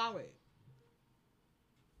cannot allow it.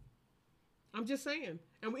 I'm just saying.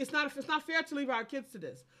 And it's not fair to leave our kids to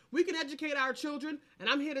this. We can educate our children, and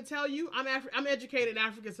I'm here to tell you, I'm educated in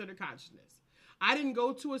African-centered consciousness. I didn't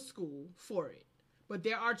go to a school for it, but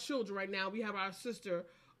there are children right now. We have our sister,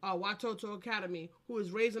 Watoto Academy, who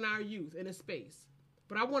is raising our youth in a space.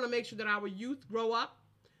 But I want to make sure that our youth grow up,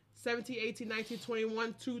 17, 18, 19,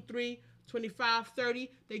 21, 2, 3, 25,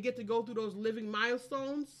 30. They get to go through those living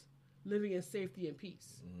milestones, living in safety and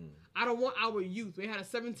peace. I don't want our youth. We had a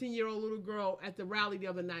 17-year-old little girl at the rally the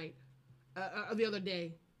other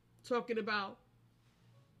day, talking about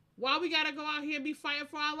why we got to go out here and be fighting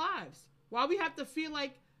for our lives. Why we have to feel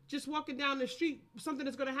like just walking down the street, something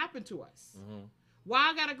is going to happen to us.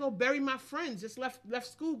 Why I gotta go bury my friends? Just left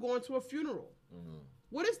school going to a funeral.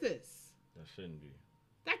 What is this? That shouldn't be.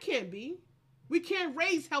 That can't be. We can't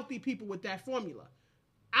raise healthy people with that formula.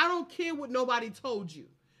 I don't care what nobody told you.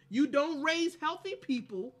 You don't raise healthy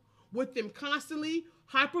people with them constantly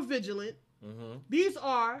hypervigilant. These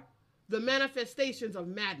are the manifestations of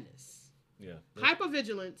madness. Yeah.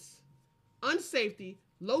 Hypervigilance, unsafety,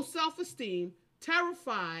 low self-esteem,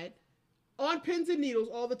 terrified, on pins and needles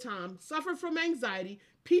all the time, suffer from anxiety,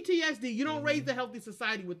 PTSD. You don't raise a healthy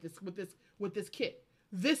society with this kit.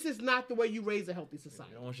 This is not the way you raise a healthy society.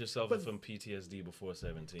 You don't want you to suffer from PTSD before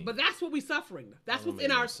 17. But that's what we're suffering. That's That don't within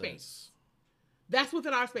make our no space. sense. That's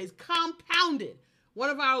within our space. Compounded. One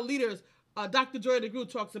of our leaders, Dr. Joy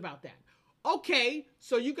DeGroot, talks about that. Okay,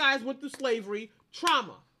 so you guys went through slavery,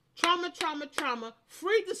 trauma.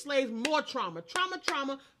 Freed the slaves, more trauma.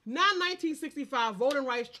 Now 1965, voting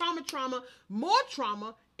rights, trauma, more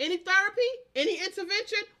trauma. Any therapy? Any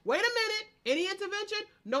intervention? Wait a minute. Any intervention?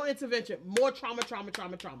 No intervention. More trauma.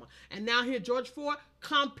 And now here, George Ford,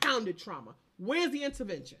 compounded trauma. Where's the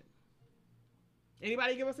intervention?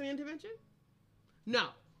 Anybody give us an intervention? No.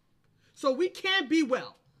 So we can't be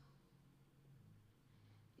well.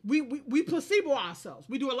 We placebo ourselves.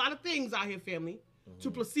 We do a lot of things out here, family, to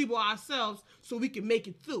placebo ourselves so we can make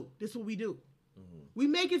it through. This is what we do. We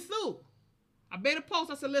make it through. I made a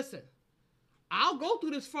post. I said, listen, I'll go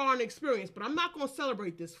through this foreign experience, but I'm not going to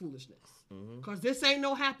celebrate this foolishness because this ain't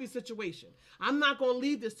no happy situation. I'm not going to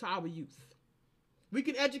leave this to our youth. We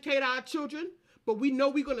can educate our children, but we know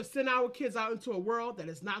we're going to send our kids out into a world that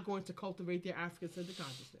is not going to cultivate their African-centered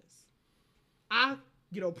consciousness. I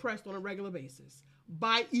get oppressed on a regular basis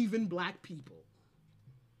by even black people.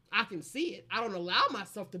 I can see it. I don't allow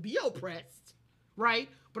myself to be oppressed, right?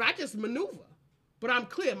 But I just maneuver. But I'm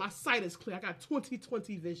clear. My sight is clear. I got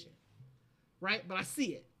 20/20 vision, right? But I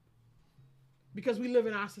see it because we live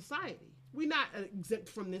in our society. We're not exempt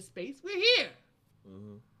from this space. We're here.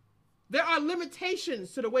 There are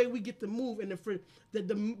limitations to the way we get to move in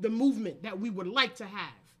the movement that we would like to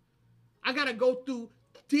have. I got to go through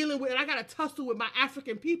dealing with, and I got to tussle with my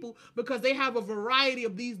African people because they have a variety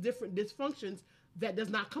of these different dysfunctions that does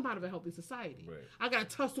not come out of a healthy society. Right. I got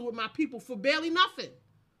to tussle with my people for barely nothing.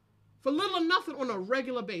 For little or nothing on a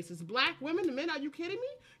regular basis. Black women and men, are you kidding me?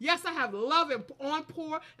 Yes, I have love and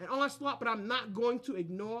pour and onslaught, but I'm not going to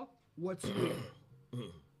ignore what's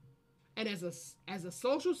real. And as a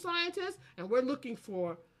social scientist, and we're looking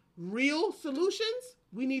for real solutions,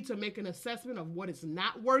 we need to make an assessment of what is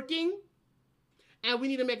not working, and we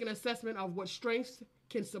need to make an assessment of what strengths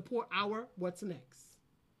can support our what's next.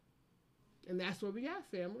 And that's where we at,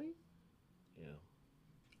 family. Yeah.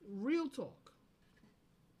 Real talk.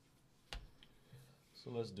 So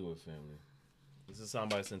let's do it, family. This is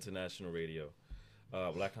Soundbites International Radio.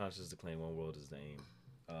 Black Consciousness to claim one world is the aim.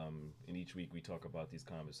 And each week we talk about these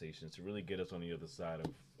conversations to really get us on the other side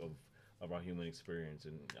of our human experience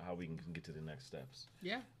and how we can get to the next steps.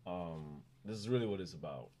 Yeah. This is really what it's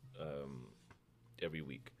about every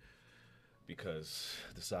week because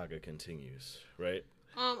the saga continues, right?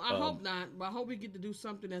 I hope not, but I hope we get to do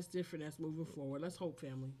something that's different that's moving forward. Let's hope,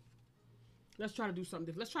 family. Let's try to do something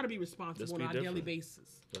different. Let's try to be responsible on our daily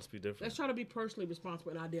basis. Let's be different. Let's try to be personally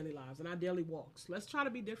responsible in our daily lives and our daily walks. Let's try to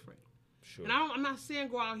be different. Sure. And I'm not saying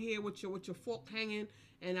go out here with your fork hanging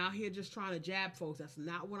and out here just trying to jab folks. That's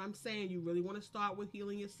not what I'm saying. You really want to start with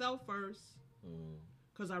healing yourself first.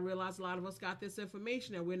 Because I realize a lot of us got this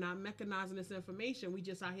information and we're not mechanizing this information. We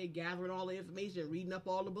just out here gathering all the information, reading up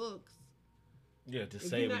all the books. Yeah,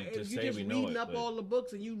 If you're just reading up all the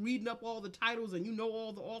books and you reading up all the titles and you know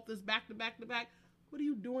all the authors back to back to back, what are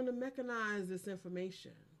you doing to mechanize this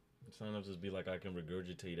information? Sometimes just be like, I can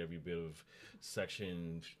regurgitate every bit of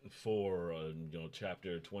section 4,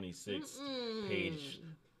 chapter 26, page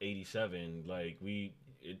 87. Like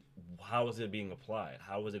how is it being applied?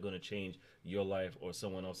 How is it going to change your life or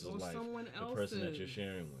someone else's life? The person that you're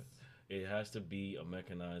sharing with. It has to be a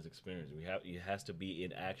mechanized experience. It has to be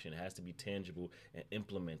in action. It has to be tangible and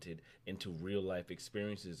implemented into real life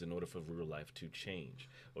experiences in order for real life to change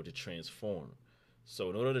or to transform. So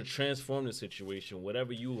in order to transform the situation,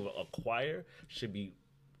 whatever you acquire should be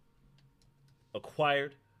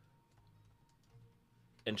acquired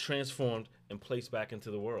and transformed and placed back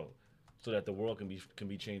into the world so that the world can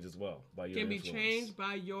be changed as well by your influence. Can be changed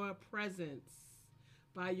by your presence,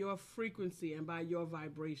 by your frequency, and by your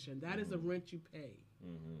vibration. That is the rent you pay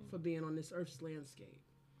for being on this earth's landscape.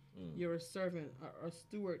 You're a servant, a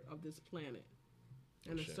steward of this planet,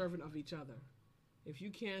 and a servant of each other. If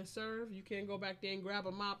you can't serve, you can't go back there and grab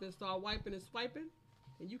a mop and start wiping and swiping,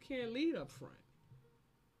 and you can't lead up front.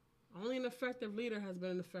 Only an effective leader has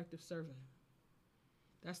been an effective servant.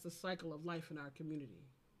 That's the cycle of life in our community.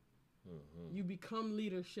 You become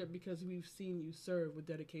leadership because we've seen you serve with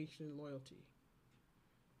dedication and loyalty.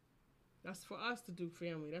 That's for us to do,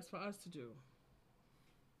 family. That's for us to do.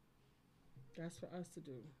 That's for us to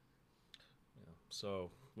do. Yeah.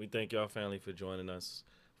 So we thank y'all, family, for joining us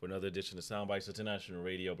for another edition of Soundbites International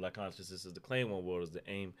Radio. Black Consciousness is the claim, one world is the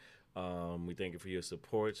aim. We thank you for your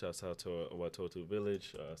support. Shouts out to Watoto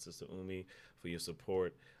Village, Sister Umi, for your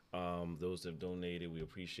support. Those that have donated, we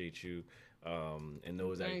appreciate you. And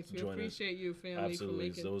those that join us, appreciate you, family. absolutely.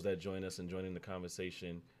 Those that join us and joining the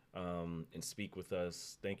conversation and speak with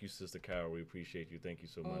us. Thank you, Sister Carol. We appreciate you. Thank you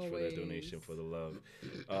so much for that donation, for the love.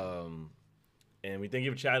 And we thank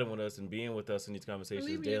you for chatting with us and being with us in these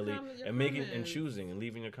conversations daily, and making and choosing and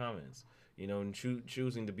leaving your comments. You know, and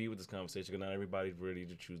choosing to be with this conversation, because not everybody's ready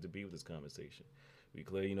to choose to be with this conversation. We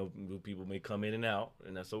clear, you know, people may come in and out,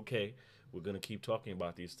 and that's okay. We're going to keep talking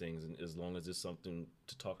about these things, and as long as there's something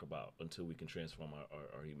to talk about, until we can transform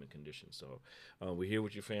our human condition. So we're here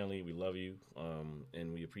with your family. We love you,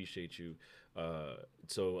 and we appreciate you.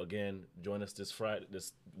 So again, join us this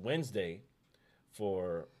Wednesday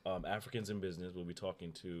for Africans in Business. We'll be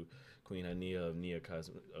talking to Queen Hania of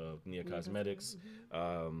Nia Cosmetics,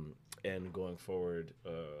 and going forward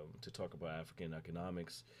to talk about African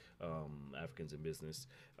economics, Africans in Business.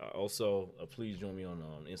 Also, please join me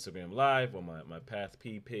on Instagram Live on my Path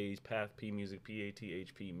P page, Path P Music,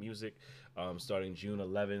 PATHP Music, starting June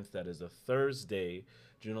 11th. That is a Thursday,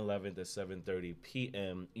 June 11th at 7:30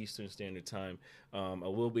 p.m. Eastern Standard Time. I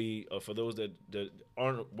will be, for those that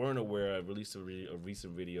weren't aware, I released a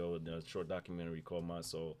recent video, a short documentary called My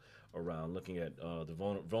Soul, around looking at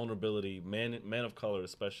the vulnerability, men of color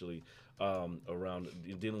especially, around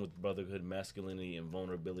dealing with brotherhood, masculinity, and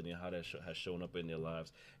vulnerability, and how that has shown up in their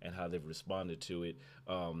lives and how they've responded to it.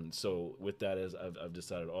 So with that, as I've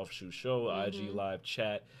decided, offshoot show, IG live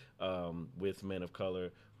chat with men of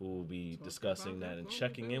color, who will be discussing that and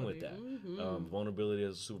checking in with that. Vulnerability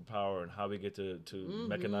as a superpower, and how we get to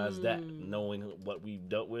mechanize that, knowing what we've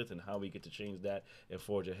dealt with and how we get to change that and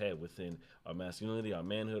forge ahead within our masculinity, our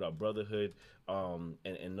manhood, our brotherhood,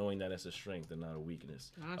 and knowing that it's a strength and not a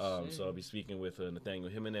weakness. So I'll be speaking with Nathaniel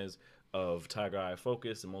Jimenez of Tiger Eye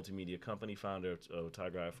Focus, a multimedia company, founder of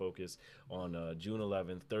Tiger Eye Focus, on June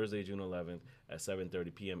 11th, Thursday, June 11th at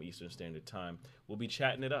 7:30 p.m. Eastern Standard Time. We'll be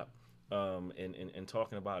chatting it up. And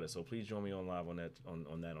talking about it. So please join me on live on that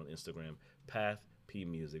on Instagram, Path P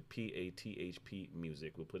Music, PATHP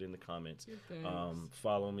Music. We'll put in the comments.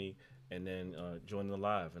 Follow me, and then join the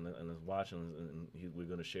live and watch, and we're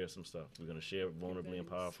going to share some stuff. We're going to share vulnerably and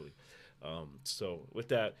powerfully. So with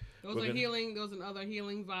that, those are other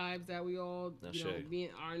healing vibes that we all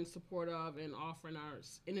are in support of, and offering our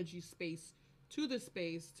energy space to the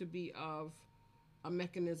space to be of a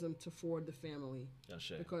mechanism to forward the family,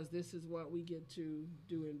 because this is what we get to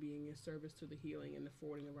do in being in service to the healing and the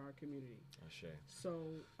forwarding of our community.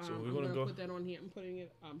 So I'm going to put that on here. I'm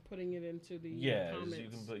putting it into the comments. You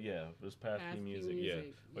can put it's Path P Music.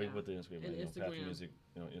 Or you put the Instagram. Path Music.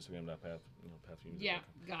 Instagram.path. Path Music. Yeah,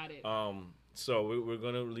 got it. So we're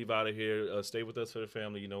gonna leave out of here. Stay with us for the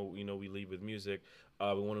family. You know we leave with music.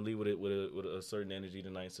 We want to leave with a certain energy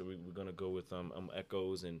tonight. So we're gonna go with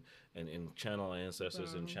echoes and channel our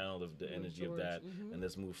ancestors and channel the energy of that, and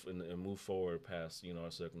let's move forward past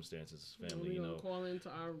our circumstances, family. We're gonna call into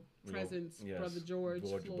our presence, Brother George,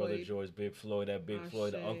 Brother George, Big Floyd,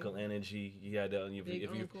 the uncle energy. He had that.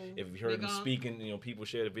 If you heard him speaking, people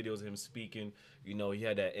share the videos of him speaking. He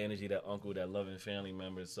had that energy, that uncle, that loving family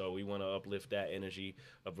member. So we want to uplift that energy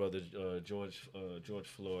of Brother George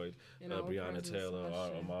Floyd, Breonna Taylor,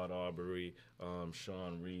 Ahmaud Arbery,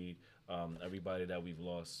 Sean Reed, everybody that we've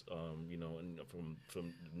lost, and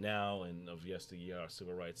from now and of yesteryear, our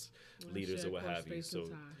civil rights leaders or what have you. So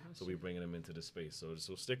we're bringing them into the space.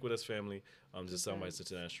 So stick with us, family. This is Soundbites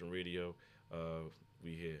International Radio.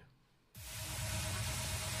 We here.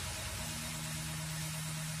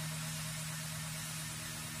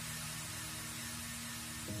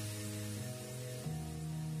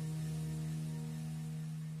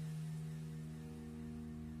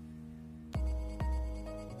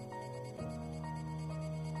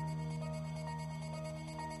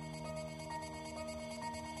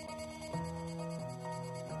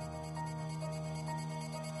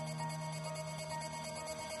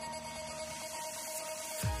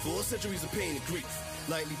 For centuries of pain and grief,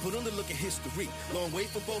 Nightly put on the look at history. Long wait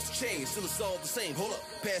for both to change, still it's all the same. Hold up,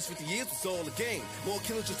 past 50 years was all a game. More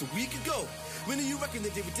killings just a week ago. When do you reckon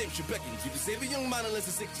that the redemption beckons? You can save a young mind in less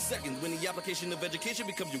than 60 seconds. When the application of education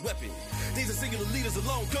becomes your weapon. Days of singular leaders are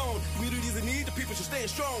long gone. Communities in need, the people should stand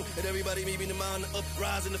strong. And everybody may be in the mind to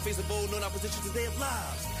uprise in the face of bold non-opposition to their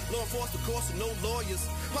lives. Law enforcement, of course, and no lawyers.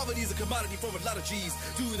 Poverty is a commodity for a lot of G's.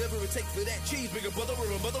 Do whatever it takes for that cheese. Bring a brother or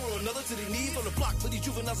a mother or another to their knees. On the block for these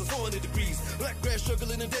juveniles is 400 degrees. Black grass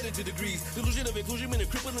struggling indebted to degrees. Delusion of inclusion and a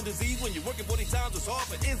crippling disease. When you're working 40 times, it's hard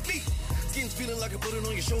for ends meet. Skin's feeling like a burden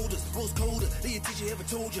on your shoulders. Rose colder than your teacher ever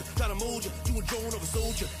told you. Try to mold you to a drone of a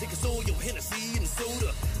soldier. They console your Hennessy and the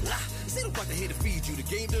soda. See the doctor here to feed you. The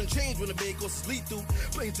game done changed when the main course is lethal.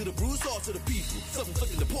 Playing to the bruised hearts of the people.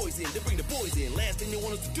 Self-inflicting the poison. They bring the boys in. Last thing they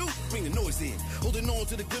want us to do, bring the noise in. Holding on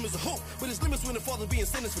to the glimmers of hope. But it's limits when the father being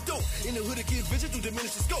sentenced for dope. In the hood, the kids' vision to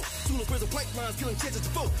diminish the scope. Tooling prison pipelines, killing chances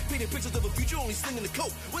to vote. Painting pictures of a future only slinging the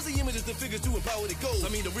coat. Where's the images, the figures to empower the goals? I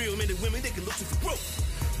mean, the real men and women, they can look to for growth.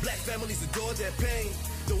 Black families adore that pain.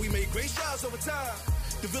 Though we made great strides over time.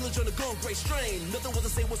 The village undergone great strain. Nothing was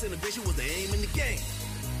the same once integration was the aim in the game.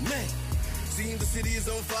 Man, seems the city is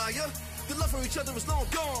on fire. The love for each other is long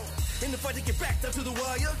gone. In the fight to get back down to the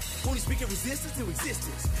wire. Only speaking resistance to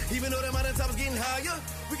existence. Even though that modern time is getting higher,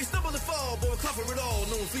 we can stumble and fall, but we'll conquer it all.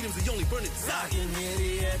 Knowing freedom's the only burning desire. I can hear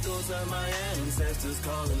the echoes of my ancestors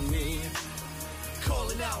calling me.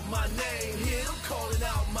 Calling out my name, hear them calling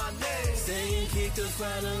out my name. Saying keep the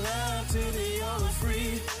fight alive to the all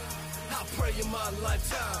free. I pray in my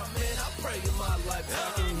lifetime, man, I pray in my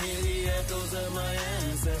lifetime. I can hear the echoes of my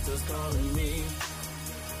ancestors calling me.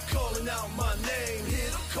 Calling out my name, hear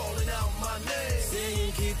them calling out my name.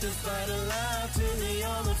 Saying keep the fight alive to the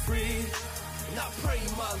all free. And I pray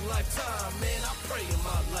in my lifetime, man, I pray in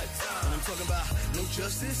my lifetime. And I'm talking about no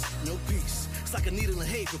justice, no peace. It's like a needle in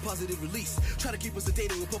hay for positive release. Try to keep us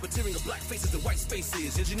sedated with puppeteering of black faces and white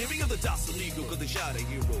spaces. Engineering of the dots illegal because they shot a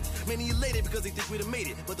hero. Many elated because they think we'd have made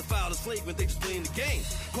it. But the foul is flagrant, they just playing the game.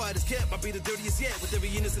 Quiet as kept, might be the dirtiest yet. With every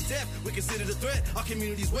innocent death, we consider a threat. Our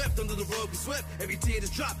community's wept, under the rug we swept. Every tear is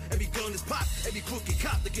dropped, every gun is popped. Every crooked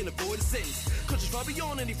cop that can avoid a sentence. Country's far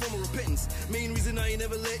beyond any form of repentance. Main reason I ain't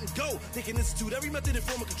never letting go. They can institute every method and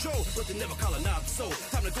form of control, but they never colonize the soul.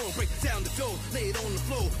 Time to go and break down the door. Lay it on the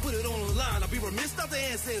floor, put it on the line. I'll be remiss not to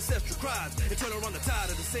answer ancestral cries and turn around the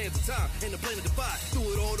tide of the sands of time and the plane of divide. Do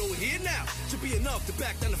it all over here now. Should be enough to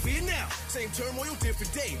back down the fear now. Same turmoil,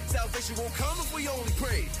 different day. Salvation won't come if we only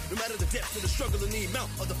pray. No matter the depth of the struggle and the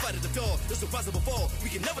amount of the fight of the dog, there's no possible fall.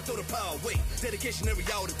 We can never throw the power away. Dedication every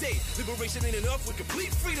hour of the day. Liberation ain't enough with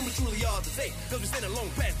complete freedom. We truly are the day. Cause we stand a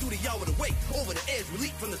long path through the hour of the way. Over the edge, we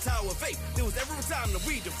leap from the tower of faith. There was ever a time to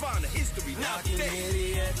redefine the history. Now I can hear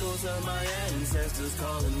the echoes of my ancestors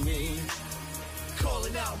calling me.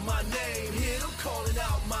 Calling out my name, hear them calling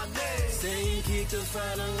out my name. Saying keep the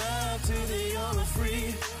fight alive to the all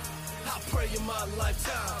free. I pray in my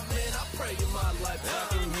lifetime, man, I pray in my I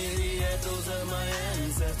lifetime. can hear the echoes of my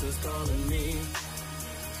ancestors calling me.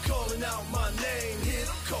 Calling out my name, hear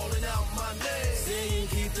them calling out my name. Saying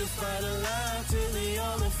keep the fight alive to the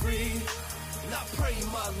all free. And I pray in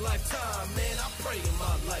my lifetime, man, I pray in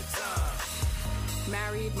my lifetime.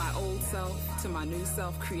 Married my old self to my new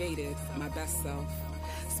self, created my best self.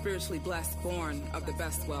 Spiritually blessed, born of the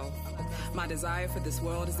best wealth. My desire for this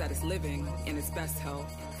world is that it's living in its best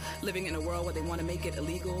health. Living in a world where they want to make it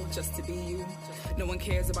illegal just to be you. No one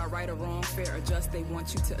cares about right or wrong, fair or just. They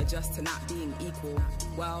want you to adjust to not being equal.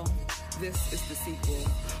 Well, this is the sequel.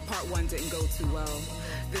 Part 1 didn't go too well.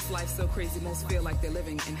 This life's so crazy, most feel like they're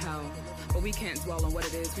living in hell. But we can't dwell on what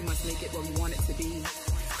it is, we must make it what we want it to be.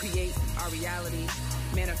 Create our reality,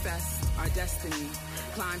 manifest our destiny.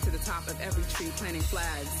 Climb to the top of every tree, planting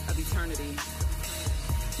flags of eternity.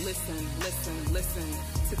 Listen, listen, listen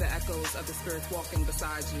to the echoes of the spirits walking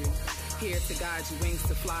beside you. Here to guide you, wings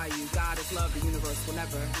to fly you. God is love, the universe will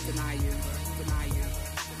never deny you. Deny you.